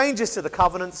 strangers to the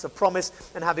covenants of promise,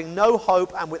 and having no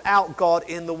hope and without God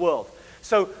in the world.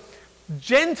 So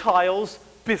Gentiles,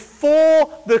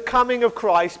 before the coming of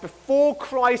Christ, before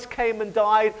Christ came and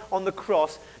died on the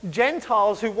cross,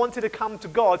 Gentiles who wanted to come to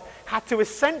God had to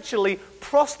essentially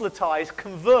proselytize,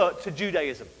 convert to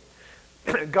Judaism.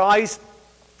 Guys,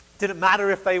 Didn't matter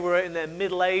if they were in their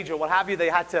middle age or what have you. They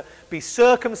had to be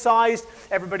circumcised.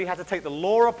 Everybody had to take the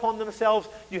law upon themselves.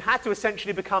 You had to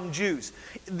essentially become Jews.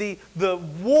 The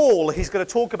wall he's going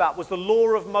to talk about was the law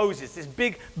of Moses, this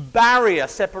big barrier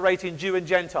separating Jew and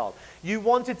Gentile. You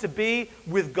wanted to be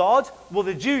with God, well,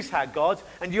 the Jews had God,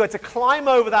 and you had to climb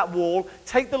over that wall,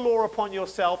 take the law upon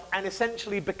yourself, and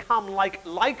essentially become like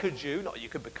a Jew. Not that you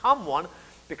could become one,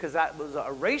 because that was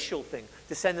a racial thing,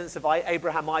 descendants of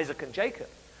Abraham, Isaac, and Jacob.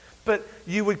 But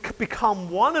you would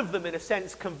become one of them, in a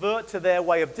sense, convert to their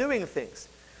way of doing things.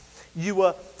 You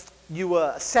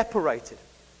were separated.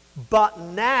 But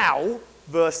now,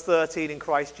 verse 13 in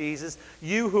Christ Jesus,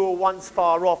 you who were once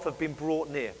far off have been brought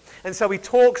near. And so he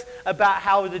talks about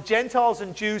how the Gentiles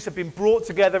and Jews have been brought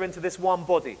together into this one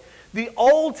body. The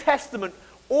Old Testament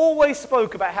always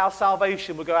spoke about how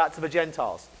salvation would go out to the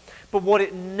Gentiles. But what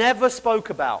it never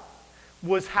spoke about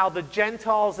was how the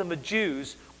Gentiles and the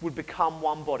Jews would become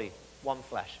one body, one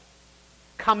flesh.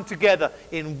 Come together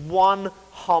in one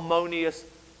harmonious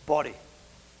body.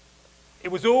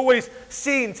 It was always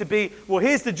seen to be, well,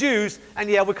 here's the Jews, and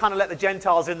yeah, we'll kind of let the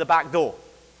Gentiles in the back door.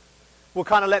 We'll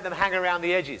kind of let them hang around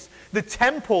the edges. The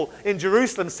temple in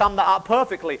Jerusalem summed that up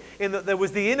perfectly, in that there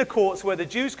was the inner courts where the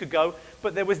Jews could go,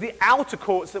 but there was the outer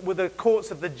courts that were the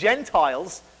courts of the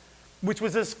Gentiles, which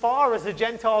was as far as the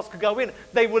Gentiles could go in.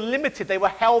 They were limited. They were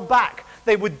held back.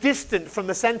 They were distant from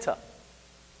the center.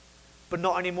 But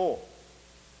not anymore.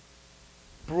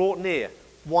 Brought near,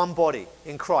 one body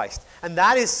in Christ. And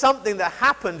that is something that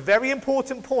happened, very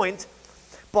important point,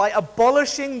 by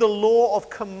abolishing the law of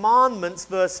commandments,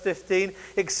 verse 15,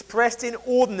 expressed in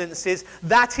ordinances,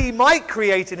 that he might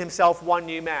create in himself one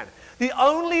new man. The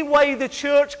only way the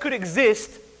church could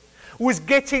exist was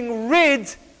getting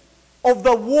rid of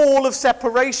the wall of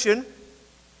separation,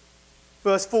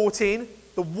 verse 14,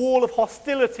 the wall of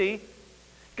hostility,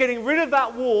 getting rid of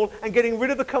that wall and getting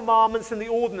rid of the commandments and the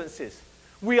ordinances.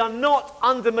 We are not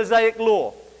under Mosaic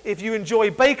law. If you enjoy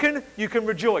bacon, you can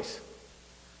rejoice.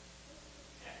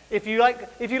 If you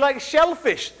like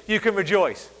shellfish, you can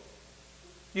rejoice.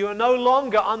 You are no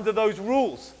longer under those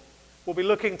rules. We'll be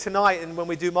looking tonight, and when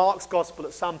we do Mark's Gospel,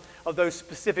 at some of those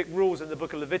specific rules in the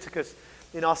book of Leviticus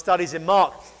in our studies in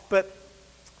Mark. But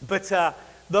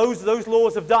those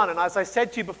laws have done, and as I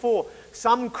said to you before,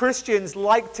 some Christians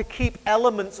like to keep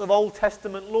elements of Old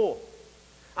Testament law.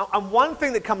 And one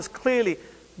thing that comes clearly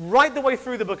right the way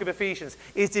through the book of Ephesians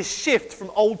is this shift from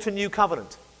Old to New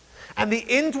Covenant. And the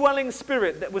indwelling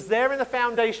spirit that was there in the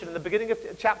foundation in the beginning of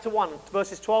chapter 1,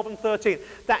 verses 12 and 13,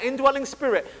 that indwelling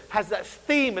spirit has that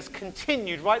theme has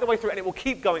continued right the way through, and it will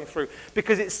keep going through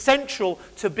because it's central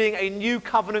to being a new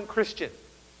covenant Christian.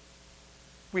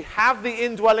 We have the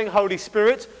indwelling Holy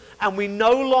Spirit, and we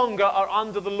no longer are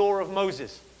under the law of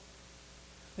Moses.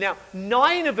 Now,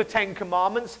 9 of the 10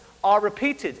 commandments are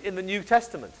repeated in the New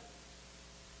Testament,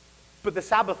 but the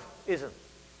Sabbath isn't.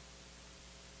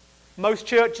 Most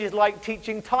churches like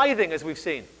teaching tithing, as we've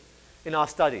seen in our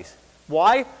studies.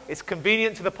 Why? It's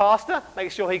convenient to the pastor,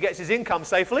 make sure he gets his income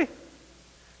safely.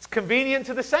 It's convenient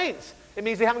to the saints. It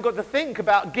means they haven't got to think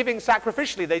about giving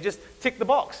sacrificially. They just tick the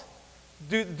box,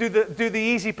 do the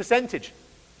easy percentage.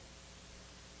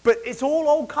 But it's all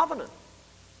Old Covenant.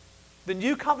 The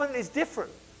New Covenant is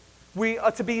different. We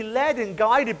are to be led and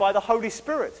guided by the Holy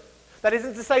Spirit. That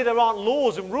isn't to say there aren't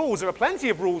laws and rules. There are plenty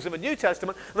of rules in the New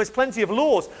Testament, and there's plenty of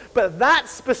laws. But that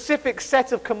specific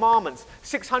set of commandments,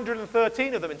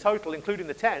 613 of them in total, including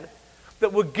the 10,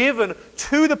 that were given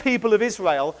to the people of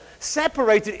Israel,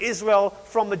 separated Israel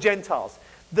from the Gentiles.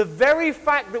 The very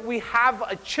fact that we have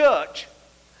a church,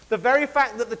 the very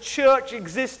fact that the church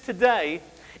exists today,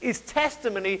 is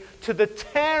testimony to the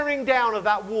tearing down of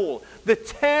that wall, the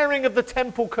tearing of the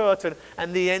temple curtain,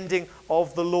 and the ending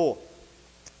of the law.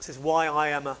 This is why I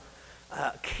am a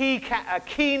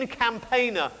keen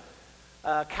campaigner,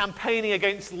 campaigning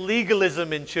against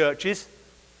legalism in churches,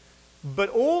 but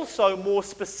also more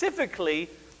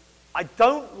specifically, I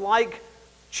don't like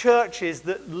churches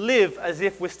that live as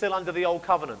if we're still under the old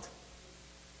covenant.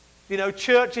 You know,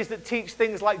 churches that teach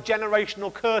things like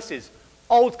generational curses,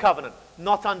 old covenant,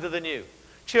 not under the new.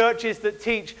 Churches that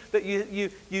teach that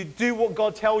you do what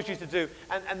God tells you to do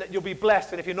and that you'll be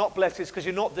blessed, and if you're not blessed, it's because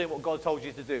you're not doing what God told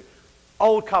you to do.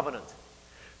 Old covenant.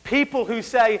 People who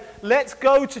say, let's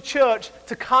go to church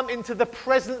to come into the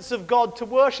presence of God to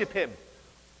worship Him.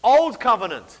 Old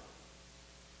covenant.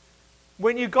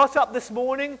 When you got up this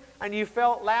morning and you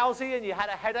felt lousy and you had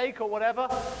a headache or whatever,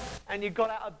 and you got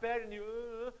out of bed and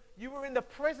you were in the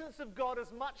presence of God as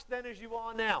much then as you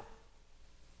are now.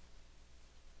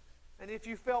 And if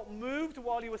you felt moved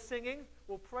while you were singing,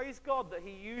 well, praise God that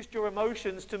He used your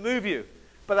emotions to move you.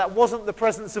 but that wasn't the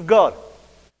presence of God.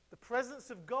 The presence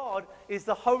of God is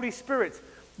the Holy Spirit.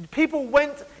 People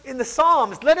went in the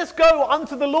Psalms, let us go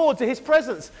unto the Lord, to his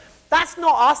presence. That's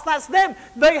not us, that's them.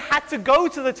 They had to go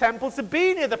to the temple to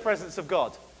be near the presence of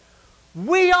God.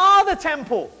 We are the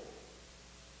temple.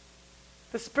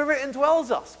 The Spirit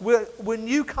indwells us. We're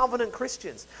new covenant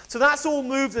Christians. So that's all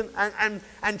moved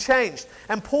and changed.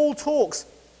 And Paul talks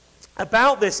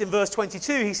about this in verse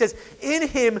 22. He says, in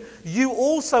him you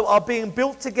also are being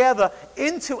built together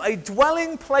into a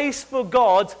dwelling place for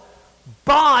God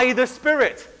by the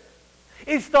Spirit.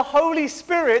 It's the Holy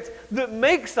Spirit that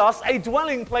makes us a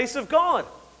dwelling place of God.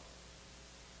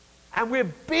 And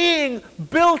we're being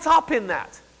built up in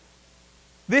that.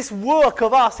 This work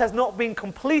of us has not been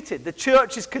completed. The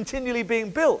church is continually being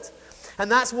built.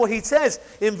 And that's what he says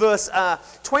in verse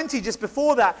 20, just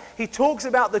before that. He talks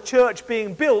about the church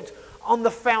being built on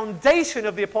the foundation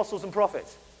of the apostles and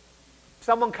prophets.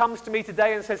 Someone comes to me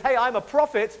today and says, hey, I'm a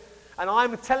prophet, and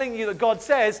I'm telling you that God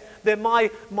says, then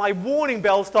my warning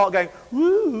bells start going,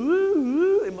 woo, woo,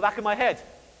 woo, in the back of my head.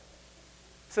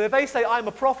 So if they say I'm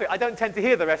a prophet, I don't tend to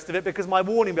hear the rest of it because my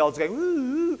warning bells are going,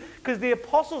 woo, because the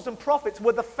apostles and prophets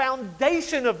were the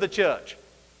foundation of the church.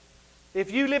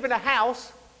 If you live in a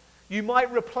house, you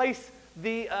might replace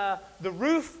the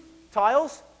roof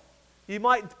tiles. You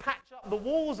might patch up the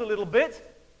walls a little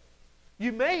bit.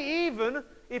 You may even,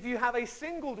 if you have a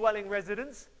single dwelling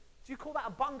residence, do you call that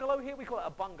a bungalow here? We call it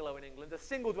a bungalow in England, a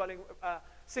single dwelling,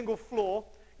 single floor.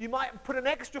 You might put an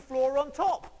extra floor on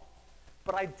top.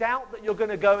 But I doubt that you're going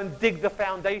to go and dig the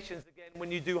foundations again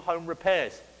when you do home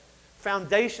repairs.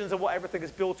 Foundations are what everything is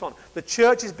built on. The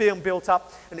church is being built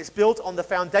up, and it's built on the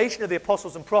foundation of the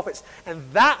apostles and prophets. And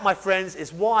that, my friends,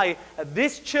 is why at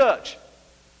this church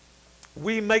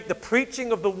we make the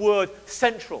preaching of the word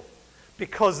central.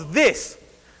 Because this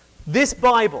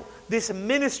Bible, this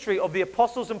ministry of the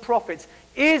apostles and prophets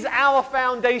is our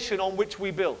foundation on which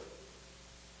we build.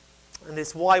 And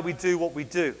it's why we do what we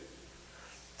do.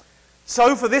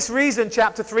 So for this reason,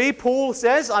 chapter 3, Paul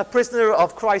says, I'm a prisoner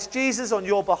of Christ Jesus on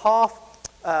your behalf,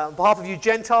 on behalf of you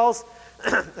Gentiles,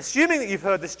 assuming that you've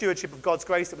heard the stewardship of God's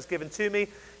grace that was given to me,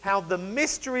 how the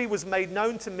mystery was made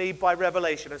known to me by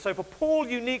revelation. And so for Paul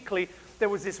uniquely, there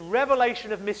was this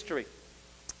revelation of mystery,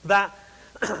 that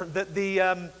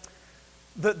the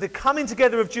coming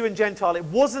together of Jew and Gentile, it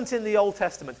wasn't in the Old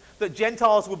Testament. That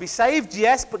Gentiles would be saved,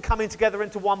 yes, but coming together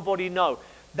into one body, no.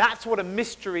 That's what a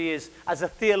mystery is as a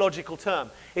theological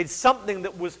term. It's something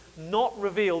that was not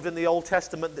revealed in the Old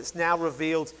Testament that's now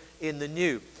revealed in the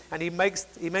New. And he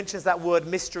mentions that word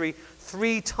mystery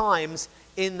 3 times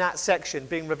in that section,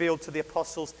 being revealed to the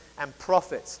apostles and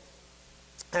prophets.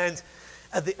 And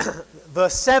at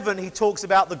verse 7, he talks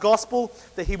about the gospel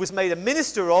that he was made a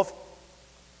minister of.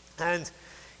 And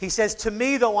he says, to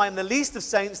me, though I am the least of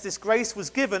saints, this grace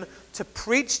was given to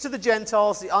preach to the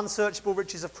Gentiles the unsearchable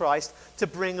riches of Christ, to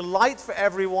bring light for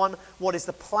everyone what is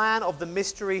the plan of the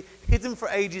mystery hidden for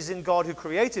ages in God who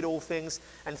created all things.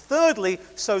 And thirdly,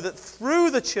 so that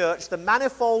through the church the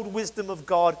manifold wisdom of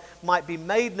God might be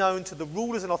made known to the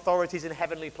rulers and authorities in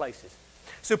heavenly places.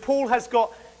 So Paul has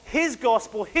got his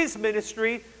gospel, his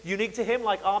ministry, unique to him,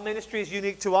 like our ministry is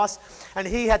unique to us. And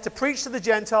he had to preach to the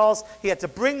Gentiles, he had to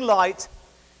bring light.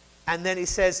 And then he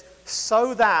says,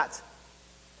 so that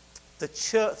the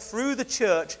church, through the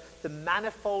church, the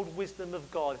manifold wisdom of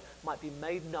God might be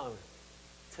made known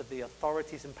to the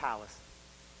authorities and powers.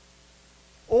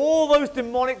 All those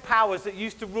demonic powers that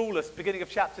used to rule us, beginning of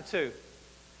chapter 2,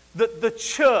 that the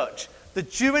church, the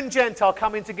Jew and Gentile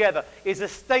coming together, is a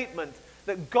statement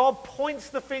that God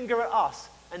points the finger at us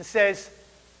and says,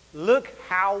 look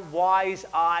how wise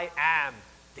I am,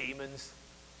 demons.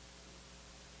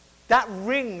 That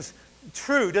rings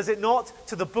true, does it not,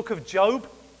 to the book of Job,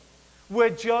 where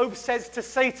Job says to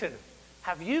Satan,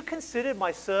 have you considered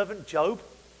my servant Job?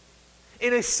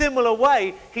 In a similar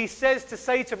way, he says to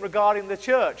Satan regarding the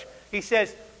church, he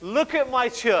says, look at my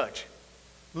church.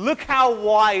 Look how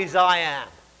wise I am.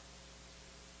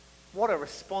 What a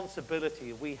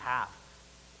responsibility we have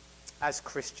as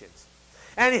Christians.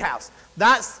 Anyhow,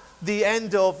 that's the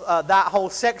end of that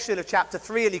whole section of chapter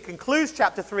 3, and he concludes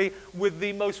chapter 3 with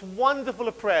the most wonderful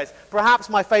of prayers, perhaps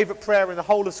my favorite prayer in the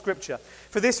whole of Scripture.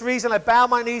 For this reason I bow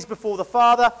my knees before the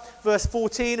Father, verse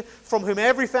 14, from whom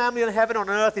every family in heaven and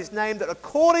on earth is named, that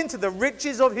according to the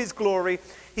riches of his glory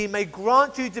he may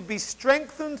grant you to be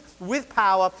strengthened with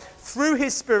power through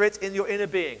his Spirit in your inner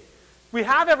being. We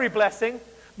have every blessing,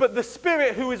 but the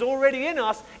Spirit who is already in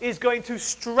us is going to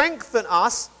strengthen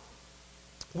us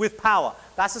with power.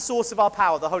 That's the source of our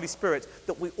power, the Holy Spirit,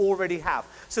 that we already have.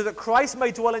 So that Christ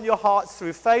may dwell in your hearts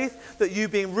through faith, that you,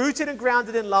 being rooted and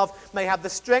grounded in love, may have the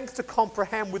strength to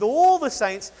comprehend with all the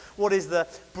saints what is the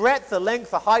breadth, the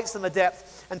length, the heights, and the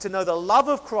depth, and to know the love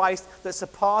of Christ that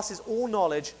surpasses all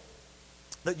knowledge,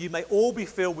 that you may all be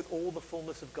filled with all the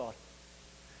fullness of God.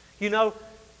 You know,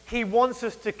 he wants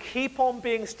us to keep on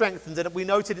being strengthened. And we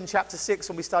noted in chapter 6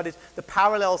 when we studied the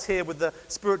parallels here with the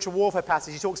spiritual warfare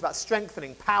passage. He talks about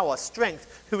strengthening, power,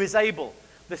 strength, who is able.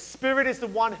 The Spirit is the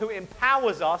one who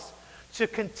empowers us to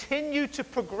continue to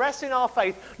progress in our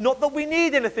faith. Not that we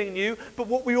need anything new, but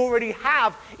what we already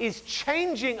have is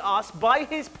changing us by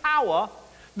his power,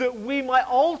 that we might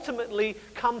ultimately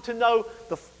come to know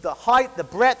the height, the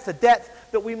breadth, the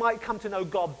depth, that we might come to know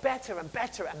God better and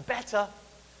better and better,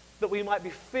 that we might be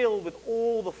filled with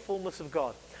all the fullness of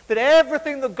God. That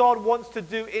everything that God wants to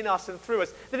do in us and through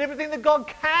us, that everything that God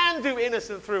can do in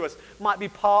us and through us might be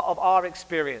part of our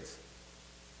experience.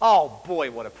 Oh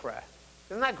boy, what a prayer.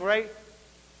 Isn't that great?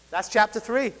 That's chapter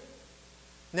 3.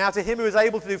 Now to him who is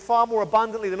able to do far more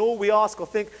abundantly than all we ask or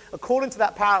think, according to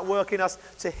that power at work in us,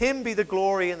 to him be the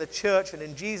glory in the church and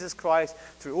in Jesus Christ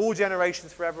through all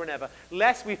generations forever and ever.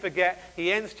 Lest we forget,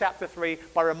 he ends chapter 3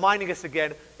 by reminding us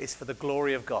again, it's for the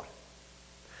glory of God.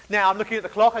 Now I'm looking at the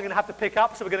clock, I'm going to have to pick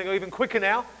up, so we're going to go even quicker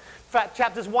now. In fact,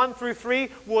 chapters 1 through 3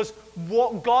 was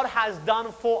what God has done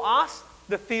for us,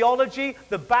 the theology,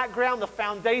 the background, the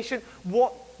foundation,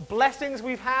 what blessings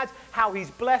we've had, how he's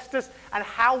blessed us, and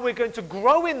how we're going to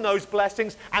grow in those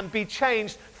blessings and be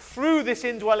changed through this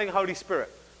indwelling Holy Spirit,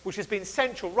 which has been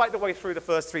central right the way through the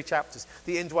first 3 chapters,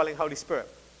 the indwelling Holy Spirit.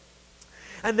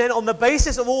 And then on the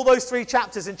basis of all those 3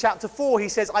 chapters, in chapter 4, he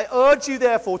says, I urge you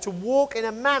therefore to walk in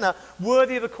a manner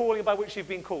worthy of the calling by which you've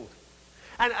been called.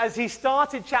 And as he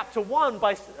started chapter 1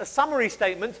 by a summary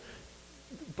statement,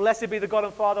 blessed be the God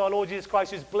and Father, our Lord Jesus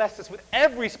Christ, who's blessed us with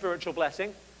every spiritual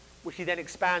blessing, which he then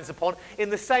expands upon.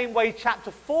 In the same way, chapter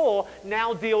 4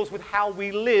 now deals with how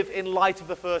we live in light of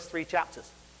the first 3 chapters.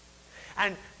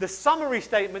 And the summary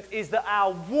statement is that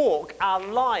our walk, our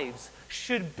lives,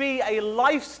 should be a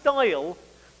lifestyle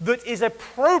that is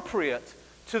appropriate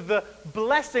to the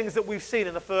blessings that we've seen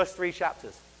in the first 3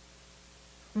 chapters.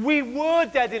 We were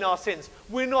dead in our sins.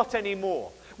 We're not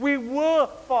anymore. We were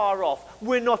far off.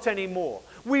 We're not anymore.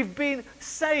 We've been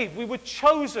saved. We were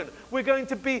chosen. We're going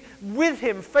to be with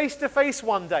him face to face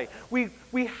one day. We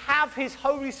have his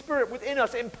Holy Spirit within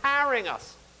us, empowering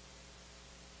us.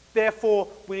 Therefore,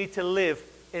 we need to live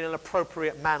in an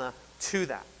appropriate manner to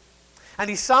that. And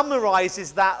he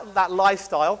summarizes that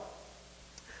lifestyle,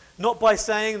 not by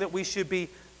saying that we should be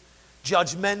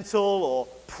judgmental or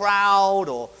proud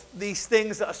or these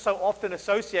things that are so often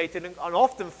associated and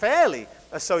often fairly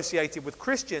associated with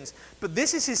Christians. But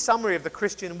this is his summary of the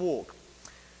Christian walk.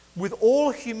 With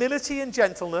all humility and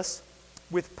gentleness,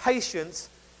 with patience,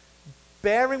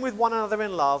 bearing with one another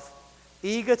in love,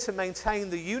 eager to maintain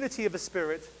the unity of the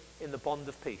Spirit in the bond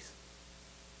of peace.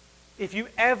 If you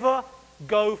ever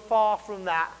go far from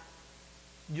that,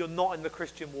 you're not in the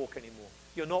Christian walk anymore.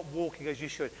 You're not walking as you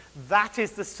should. That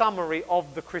is the summary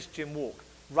of the Christian walk,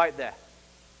 right there.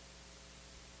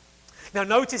 Now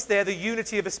notice there the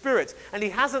unity of the Spirit. And he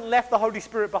hasn't left the Holy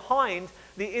Spirit behind,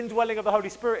 the indwelling of the Holy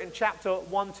Spirit in chapter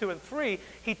 1, 2, and 3.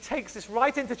 He takes this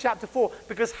right into chapter 4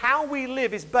 because how we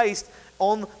live is based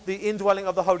on the indwelling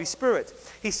of the Holy Spirit.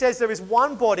 He says there is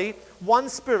one body, one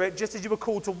Spirit, just as you were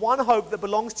called to one hope that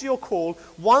belongs to your call,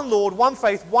 one Lord, one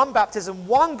faith, one baptism,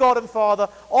 one God and Father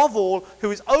of all,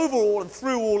 who is over all and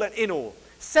through all and in all.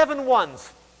 7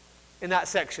 ones in that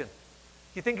section.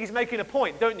 You think he's making a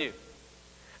point, don't you?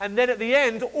 And then at the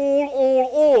end,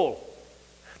 all.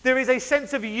 There is a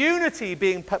sense of unity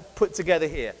being put together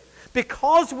here.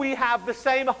 Because we have the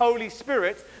same Holy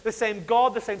Spirit, the same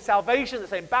God, the same salvation, the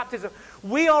same baptism,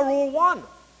 we are all one.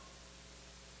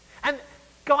 And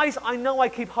guys, I know I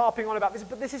keep harping on about this,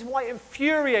 but this is why it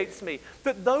infuriates me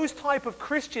that those type of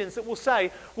Christians that will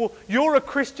say, well, you're a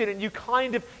Christian and you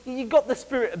got the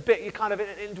Spirit a bit, you're kind of an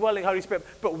indwelling Holy Spirit,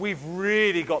 but we've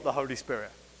really got the Holy Spirit.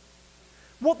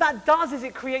 What that does is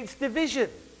it creates division.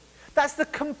 That's the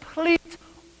complete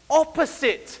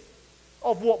opposite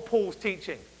of what Paul's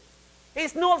teaching.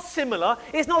 It's not similar.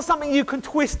 It's not something you can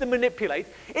twist and manipulate.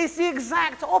 It's the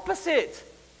exact opposite.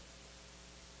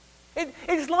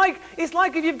 It's like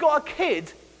if you've got a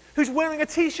kid who's wearing a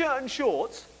t-shirt and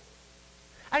shorts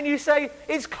and you say,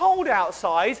 it's cold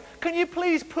outside, can you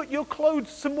please put your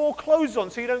some more clothes on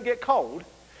so you don't get cold?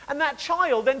 And that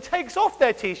child then takes off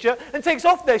their t-shirt and takes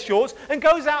off their shorts and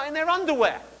goes out in their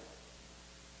underwear.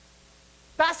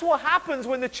 That's what happens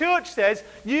when the church says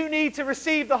you need to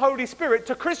receive the Holy Spirit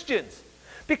to Christians.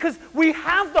 Because we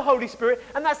have the Holy Spirit,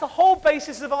 and that's the whole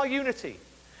basis of our unity.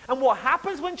 And what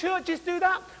happens when churches do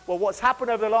that? Well, what's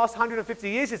happened over the last 150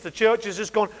 years is the church has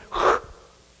just gone,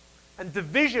 and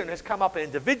division has come up in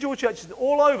individual churches and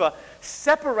all over,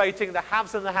 separating the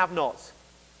haves and the have-nots.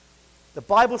 The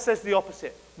Bible says the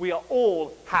opposite. We are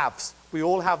all haves. We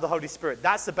all have the Holy Spirit.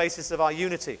 That's the basis of our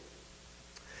unity.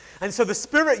 And so the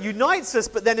Spirit unites us,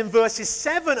 but then in verses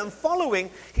 7 and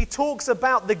following, he talks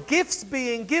about the gifts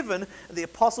being given, the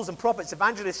apostles and prophets,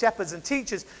 evangelists, shepherds and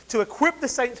teachers, to equip the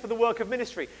saints for the work of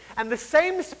ministry. And the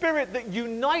same Spirit that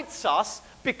unites us,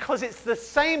 because it's the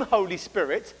same Holy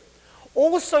Spirit,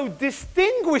 also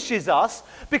distinguishes us,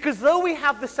 because though we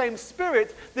have the same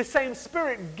Spirit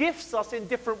gifts us in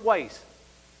different ways.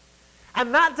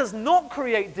 And that does not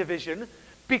create division,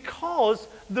 because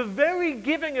the very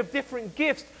giving of different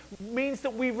gifts means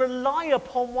that we rely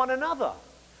upon one another.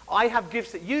 I have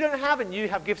gifts that you don't have, and you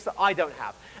have gifts that I don't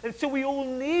have. And so we all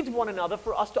need one another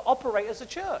for us to operate as a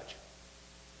church.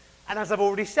 And as I've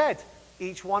already said,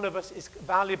 each one of us is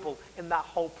valuable in that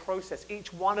whole process.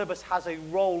 Each one of us has a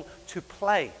role to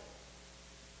play.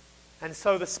 And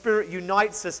so the Spirit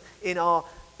unites us in our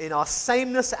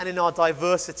sameness and in our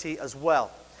diversity as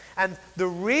well. And the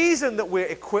reason that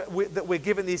we're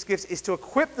given these gifts is to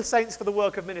equip the saints for the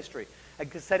work of ministry. I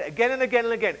said it again and again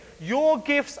and again. Your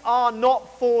gifts are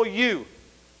not for you.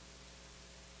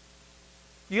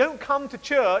 You don't come to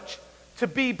church to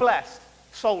be blessed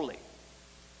solely.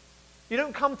 You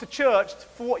don't come to church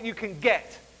for what you can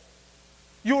get.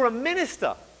 You're a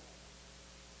minister.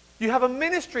 You have a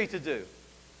ministry to do.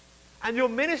 And your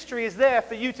ministry is there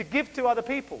for you to give to other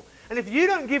people. And if you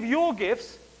don't give your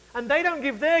gifts, and they don't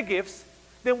give their gifts,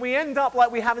 then we end up like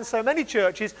we have in so many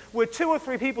churches, where 2 or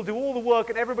 3 people do all the work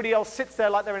and everybody else sits there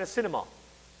like they're in a cinema.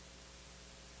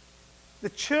 The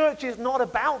church is not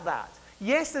about that.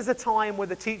 Yes, there's a time where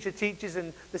the teacher teaches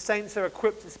and the saints are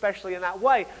equipped especially in that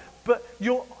way, but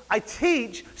I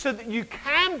teach so that you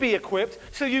can be equipped,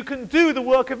 so you can do the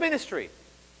work of ministry.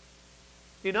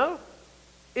 You know?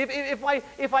 If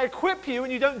I equip you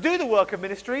and you don't do the work of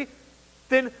ministry,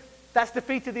 then that's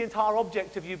defeated the entire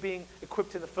object of you being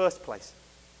equipped in the first place.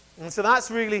 And so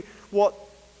that's really what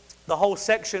the whole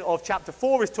section of chapter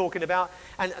 4 is talking about,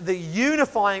 and the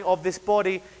unifying of this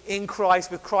body in Christ,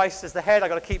 with Christ as the head. I've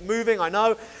got to keep moving, I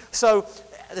know. So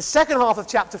the second half of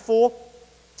chapter 4,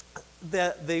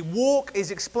 the walk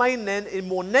is explained then in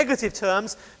more negative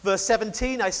terms. Verse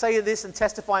 17, I say this and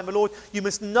testify in the Lord, you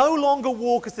must no longer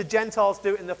walk as the Gentiles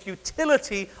do in the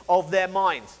futility of their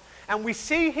minds. And we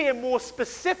see here more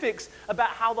specifics about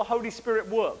how the Holy Spirit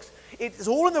works. It's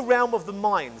all in the realm of the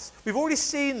minds. We've already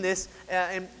seen this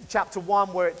in chapter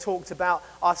 1, where it talked about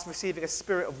us receiving a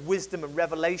spirit of wisdom and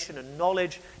revelation and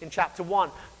knowledge in chapter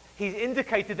 1. He's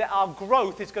indicated that our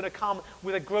growth is going to come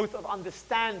with a growth of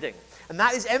understanding. And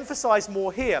that is emphasized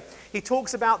more here. He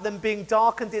talks about them being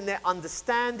darkened in their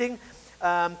understanding,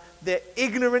 their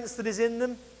ignorance that is in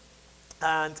them.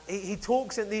 And he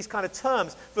talks in these kind of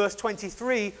terms. Verse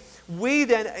 23, we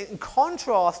then, in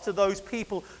contrast to those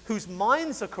people whose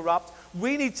minds are corrupt,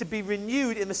 we need to be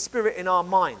renewed in the spirit in our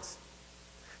minds.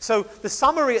 So the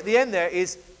summary at the end there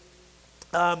is,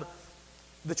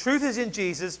 the truth is in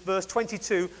Jesus, verse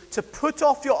 22, to put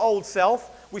off your old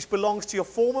self, which belongs to your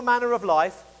former manner of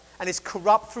life, and is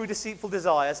corrupt through deceitful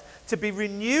desires, to be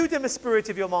renewed in the spirit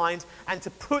of your mind, and to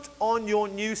put on your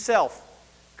new self,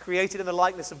 created in the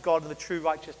likeness of God in the true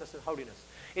righteousness and holiness.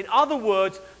 In other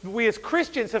words, we as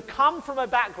Christians have come from a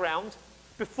background,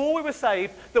 before we were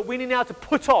saved, that we need now to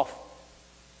put off.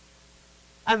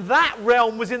 And that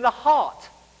realm was in the heart.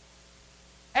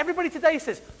 Everybody today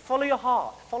says, follow your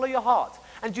heart, follow your heart.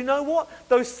 And do you know what?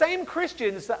 Those same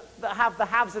Christians that have the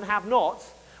haves and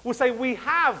have-nots will say, we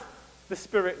have the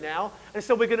Spirit now, and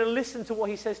so we're going to listen to what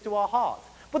he says to our heart.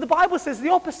 But the Bible says the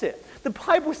opposite. The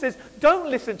Bible says, don't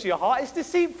listen to your heart, it's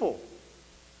deceitful.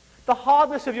 The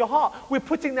hardness of your heart, we're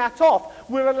putting that off.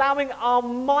 We're allowing our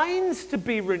minds to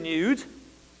be renewed,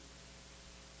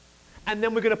 and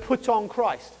then we're going to put on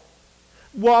Christ.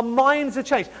 Well, our minds are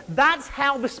changed. That's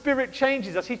how the Spirit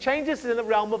changes us. He changes us in the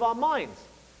realm of our minds.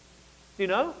 You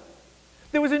know?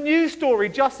 There was a news story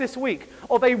just this week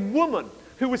of a woman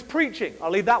who was preaching. I'll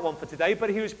leave that one for today,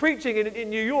 but he was preaching in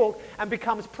New York and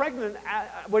becomes pregnant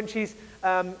when she's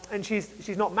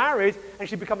not married, and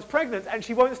she becomes pregnant, and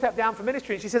she won't step down from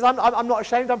ministry. And she says, I'm not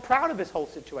ashamed, I'm proud of this whole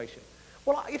situation.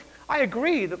 Well, I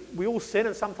agree that we all sin,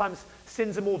 and sometimes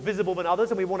sins are more visible than others,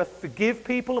 and we want to forgive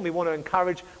people, and we want to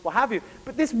encourage what have you.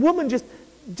 But this woman just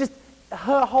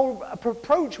her whole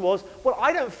approach was, well,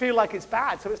 I don't feel like it's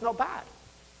bad, so it's not bad.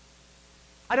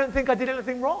 I don't think I did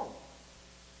anything wrong.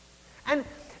 And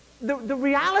The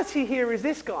reality here is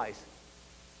this, guys.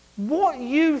 What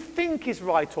you think is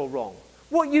right or wrong,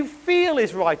 what you feel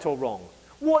is right or wrong,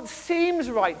 what seems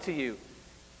right to you,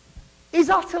 is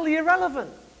utterly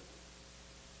irrelevant.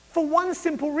 For one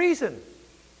simple reason.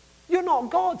 You're not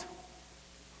God.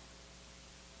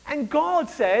 And God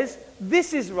says,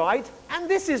 this is right and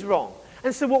this is wrong.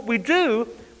 And so what we do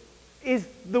is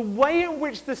the way in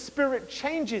which the Spirit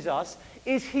changes us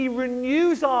is He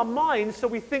renews our minds so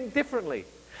we think differently.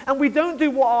 And we don't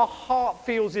do what our heart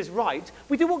feels is right.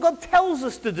 We do what God tells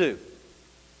us to do.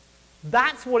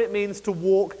 That's what it means to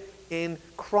walk in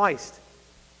Christ.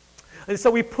 And so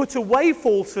we put away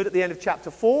falsehood at the end of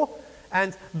chapter 4.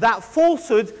 And that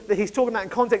falsehood that he's talking about in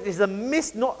context is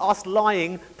not us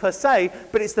lying per se,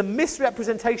 but it's the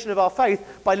misrepresentation of our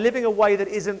faith by living a way that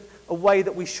isn't a way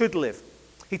that we should live.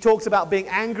 He talks about being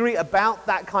angry about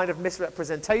that kind of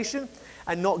misrepresentation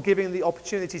and not giving the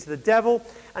opportunity to the devil.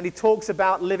 And he talks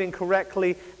about living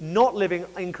correctly, not living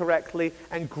incorrectly,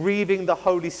 and grieving the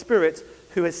Holy Spirit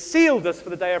who has sealed us for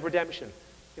the day of redemption.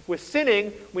 If we're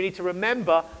sinning, we need to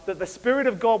remember that the Spirit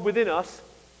of God within us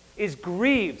is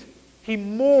grieved. He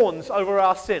mourns over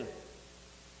our sin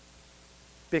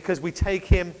because we take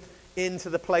him into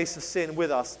the place of sin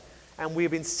with us. And we've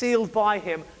been sealed by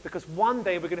him because one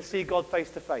day we're going to see God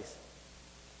face to face.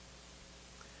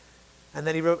 And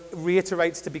then he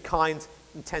reiterates to be kind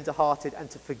and tender-hearted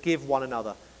and to forgive one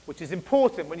another, which is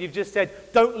important. When you've just said,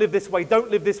 don't live this way,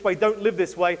 don't live this way, don't live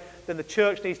this way, then the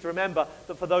church needs to remember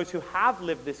that for those who have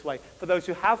lived this way, for those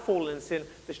who have fallen in sin,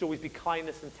 there should always be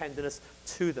kindness and tenderness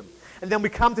to them. And then we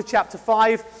come to chapter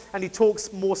 5, and he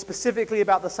talks more specifically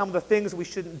about some of the things we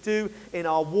shouldn't do in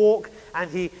our walk, and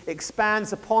he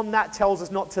expands upon that, tells us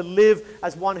not to live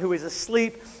as one who is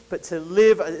asleep, but to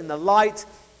live in the light.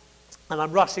 And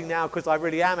I'm rushing now because I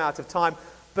really am out of time.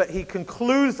 But he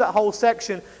concludes that whole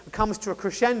section, comes to a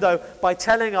crescendo by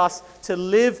telling us to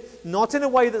live not in a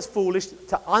way that's foolish,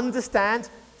 to understand,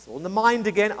 it's all in the mind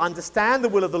again, understand the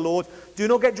will of the Lord. Do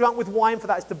not get drunk with wine, for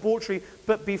that is debauchery,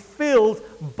 but be filled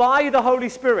by the Holy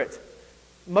Spirit.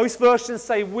 Most versions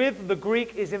say with, the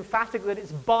Greek is emphatic that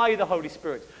it's by the Holy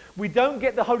Spirit. We don't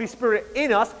get the Holy Spirit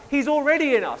in us, he's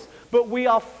already in us. But we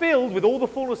are filled with all the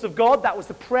fullness of God. That was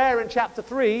the prayer in chapter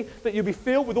 3, that you'll be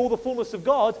filled with all the fullness of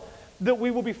God. That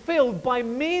we will be filled by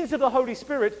means of the Holy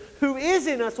Spirit who is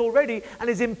in us already and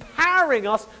is empowering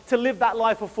us to live that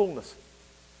life of fullness.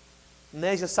 And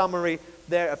there's your summary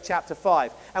there of chapter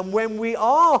 5. And when we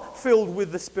are filled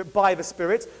with the Spirit, by the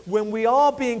Spirit, when we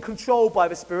are being controlled by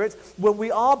the Spirit, when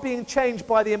we are being changed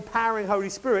by the empowering Holy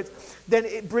Spirit, then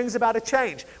it brings about a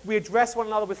change. We address one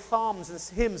another with psalms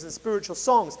and hymns and spiritual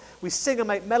songs. We sing and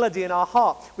make melody in our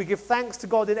heart. We give thanks to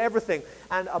God in everything.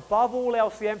 And above all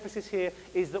else, the emphasis here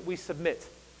is that we submit.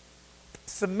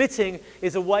 Submitting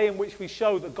is a way in which we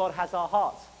show that God has our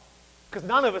hearts. Because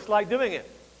none of us like doing it.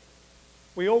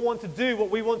 We all want to do what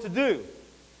we want to do.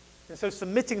 And so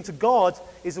submitting to God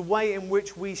is a way in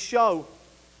which we show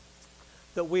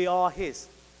that we are his.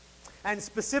 And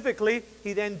specifically,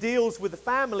 he then deals with the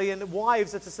family, and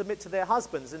wives are to submit to their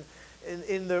husbands. And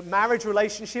in the marriage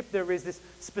relationship, there is this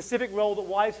specific role that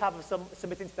wives have of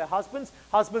submitting to their husbands.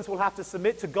 Husbands will have to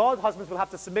submit to God. Husbands will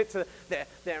have to submit to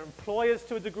their employers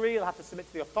to a degree. They'll have to submit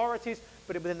to the authorities.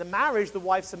 But within the marriage, the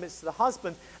wife submits to the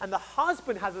husband. And the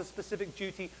husband has a specific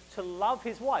duty to love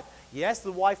his wife. Yes,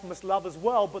 the wife must love as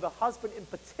well, but the husband in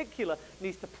particular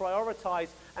needs to prioritize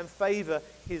and favor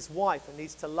his wife and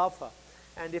needs to love her.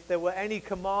 And if there were any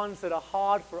commands that are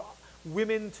hard for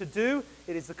women to do,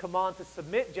 it is the command to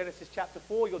submit. Genesis chapter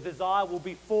 4, your desire will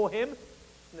be for him,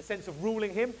 in the sense of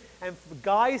ruling him. And for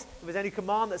guys, if there's any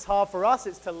command that's hard for us,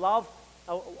 it's to love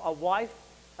a wife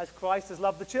as Christ has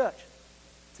loved the church.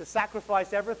 To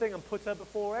sacrifice everything and put her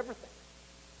before everything.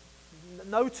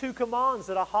 No two commands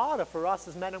that are harder for us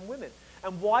as men and women.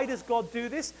 And why does God do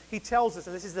this? He tells us,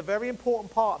 and this is the very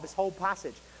important part of this whole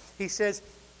passage. He says,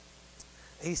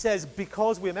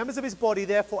 because we are members of his body,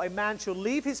 therefore a man shall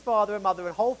leave his father and mother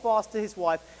and hold fast to his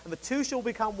wife, and the two shall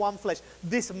become one flesh.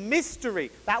 This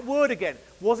mystery, that word again,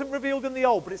 wasn't revealed in the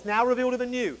old, but it's now revealed in the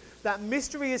new. That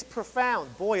mystery is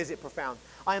profound. Boy, is it profound.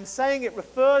 I am saying it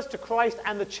refers to Christ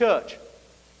and the church.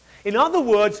 In other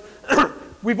words,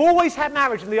 we've always had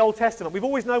marriage in the Old Testament. We've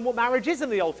always known what marriage is in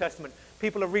the Old Testament.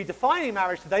 People are redefining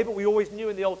marriage today, but we always knew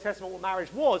in the Old Testament what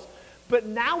marriage was. But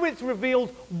now it's revealed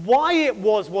why it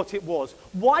was what it was,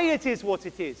 why it is what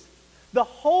it is. The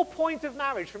whole point of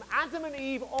marriage from Adam and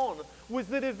Eve on was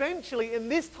that eventually in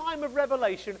this time of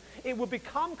revelation it would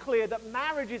become clear that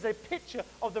marriage is a picture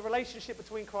of the relationship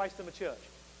between Christ and the church.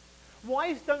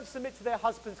 Wives don't submit to their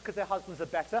husbands because their husbands are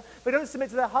better. They don't submit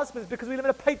to their husbands because we live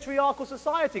in a patriarchal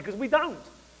society, because we don't.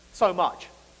 so much.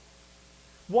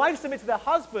 Wives submit to their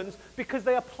husbands because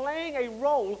they are playing a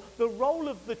role, the role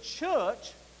of the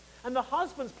church, and the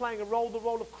husband's playing a role, the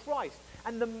role of Christ.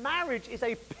 And the marriage is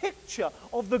a picture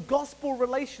of the gospel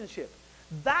relationship.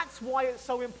 That's why it's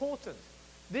so important.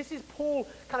 This is Paul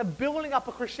kind of building up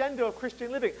a crescendo of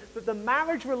Christian living, that the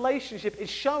marriage relationship is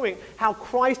showing how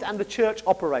Christ and the church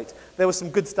operate. There was some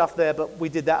good stuff there, but we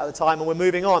did that at the time, and we're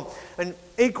moving on. And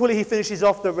equally, he finishes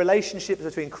off the relationships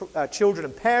between children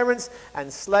and parents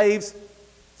and slaves,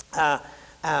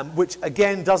 which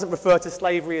again doesn't refer to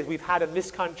slavery as we've had in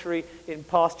this country in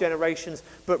past generations,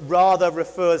 but rather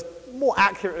refers more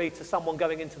accurately to someone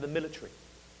going into the military.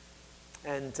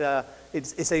 And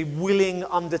it's a willing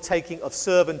undertaking of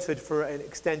servanthood for an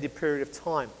extended period of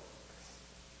time.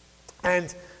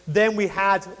 And then we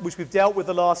had, which we've dealt with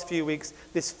the last few weeks,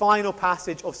 this final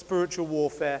passage of spiritual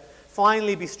warfare.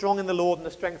 Finally, be strong in the Lord and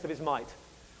the strength of his might.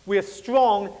 We are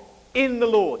strong in the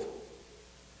Lord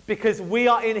because we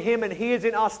are in him and he is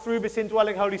in us through this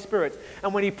indwelling Holy Spirit.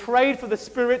 And when he prayed for the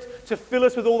Spirit to fill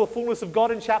us with all the fullness of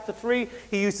God in chapter 3,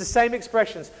 he used the same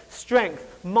expressions: strength,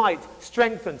 might,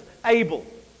 strengthened, able.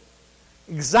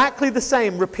 Exactly the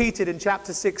same repeated in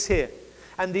chapter 6 here.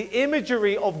 And the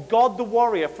imagery of God the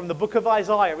warrior from the book of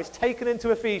Isaiah is taken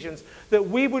into Ephesians, that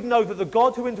we would know that the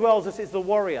God who indwells us is the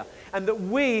warrior. And that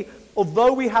we,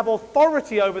 although we have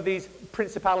authority over these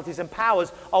principalities and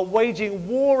powers, are waging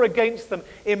war against them,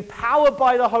 empowered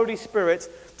by the Holy Spirit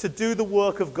to do the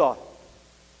work of God.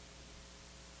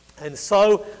 And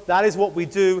so that is what we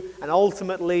do, and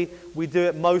ultimately we do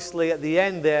it mostly at the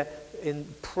end there in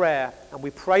prayer, and we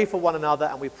pray for one another,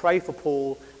 and we pray for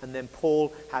Paul, and then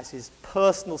Paul has his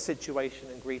personal situation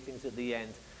and greetings at the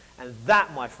end. And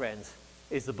that, my friends,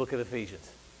 is the book of Ephesians.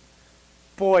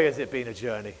 Boy, has it been a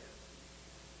journey.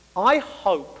 I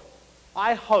hope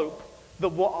that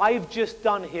what I've just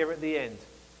done here at the end,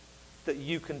 that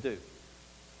you can do.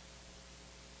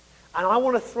 And I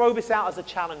want to throw this out as a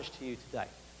challenge to you today.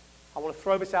 I want to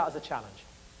throw this out as a challenge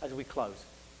as we close.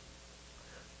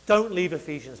 Don't leave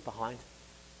Ephesians behind.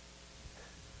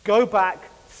 Go back,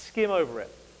 skim over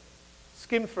it,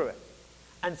 skim through it,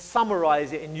 and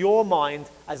summarize it in your mind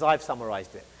as I've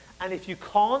summarized it. And if you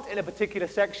can't in a particular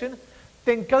section,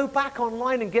 then go back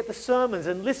online and get the sermons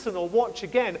and listen or watch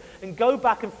again and go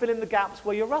back and fill in the gaps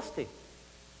where you're rusty.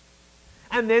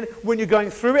 And then when you're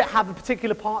going through it, have the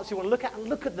particular parts you want to look at and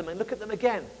look at them and look at them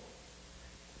again.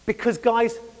 Because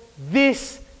guys,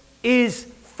 this is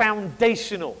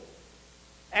foundational.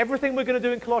 Everything we're going to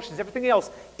do in Colossians, everything else,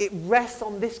 it rests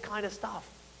on this kind of stuff.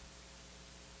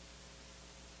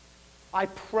 I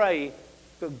pray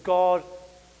that God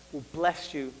will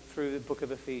bless you through the book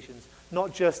of Ephesians,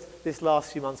 not just this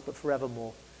last few months, but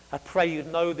forevermore. I pray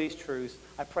you'd know these truths.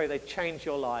 I pray they change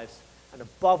your lives. And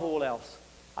above all else,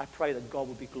 I pray that God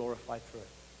will be glorified through it.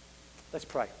 Let's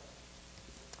pray.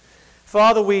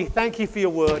 Father, we thank you for your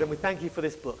word, and we thank you for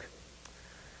this book.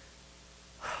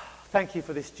 Thank you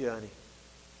for this journey.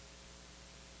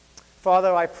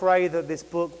 Father, I pray that this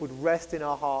book would rest in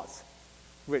our hearts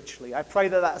richly. I pray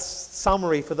that that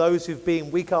summary for those who've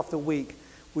been week after week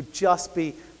would just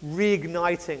be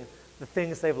reigniting the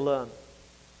things they've learned.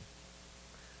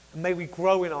 And may we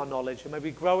grow in our knowledge, and may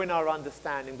we grow in our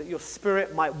understanding, that your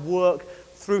Spirit might work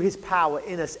through his power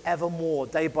in us evermore,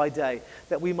 day by day,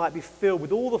 that we might be filled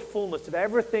with all the fullness of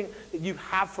everything that you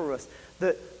have for us,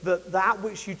 that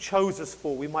which you chose us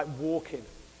for, we might walk in.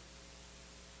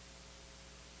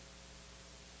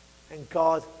 And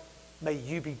God, may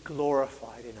you be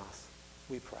glorified in us,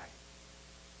 we pray.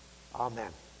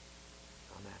 Amen.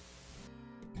 Amen.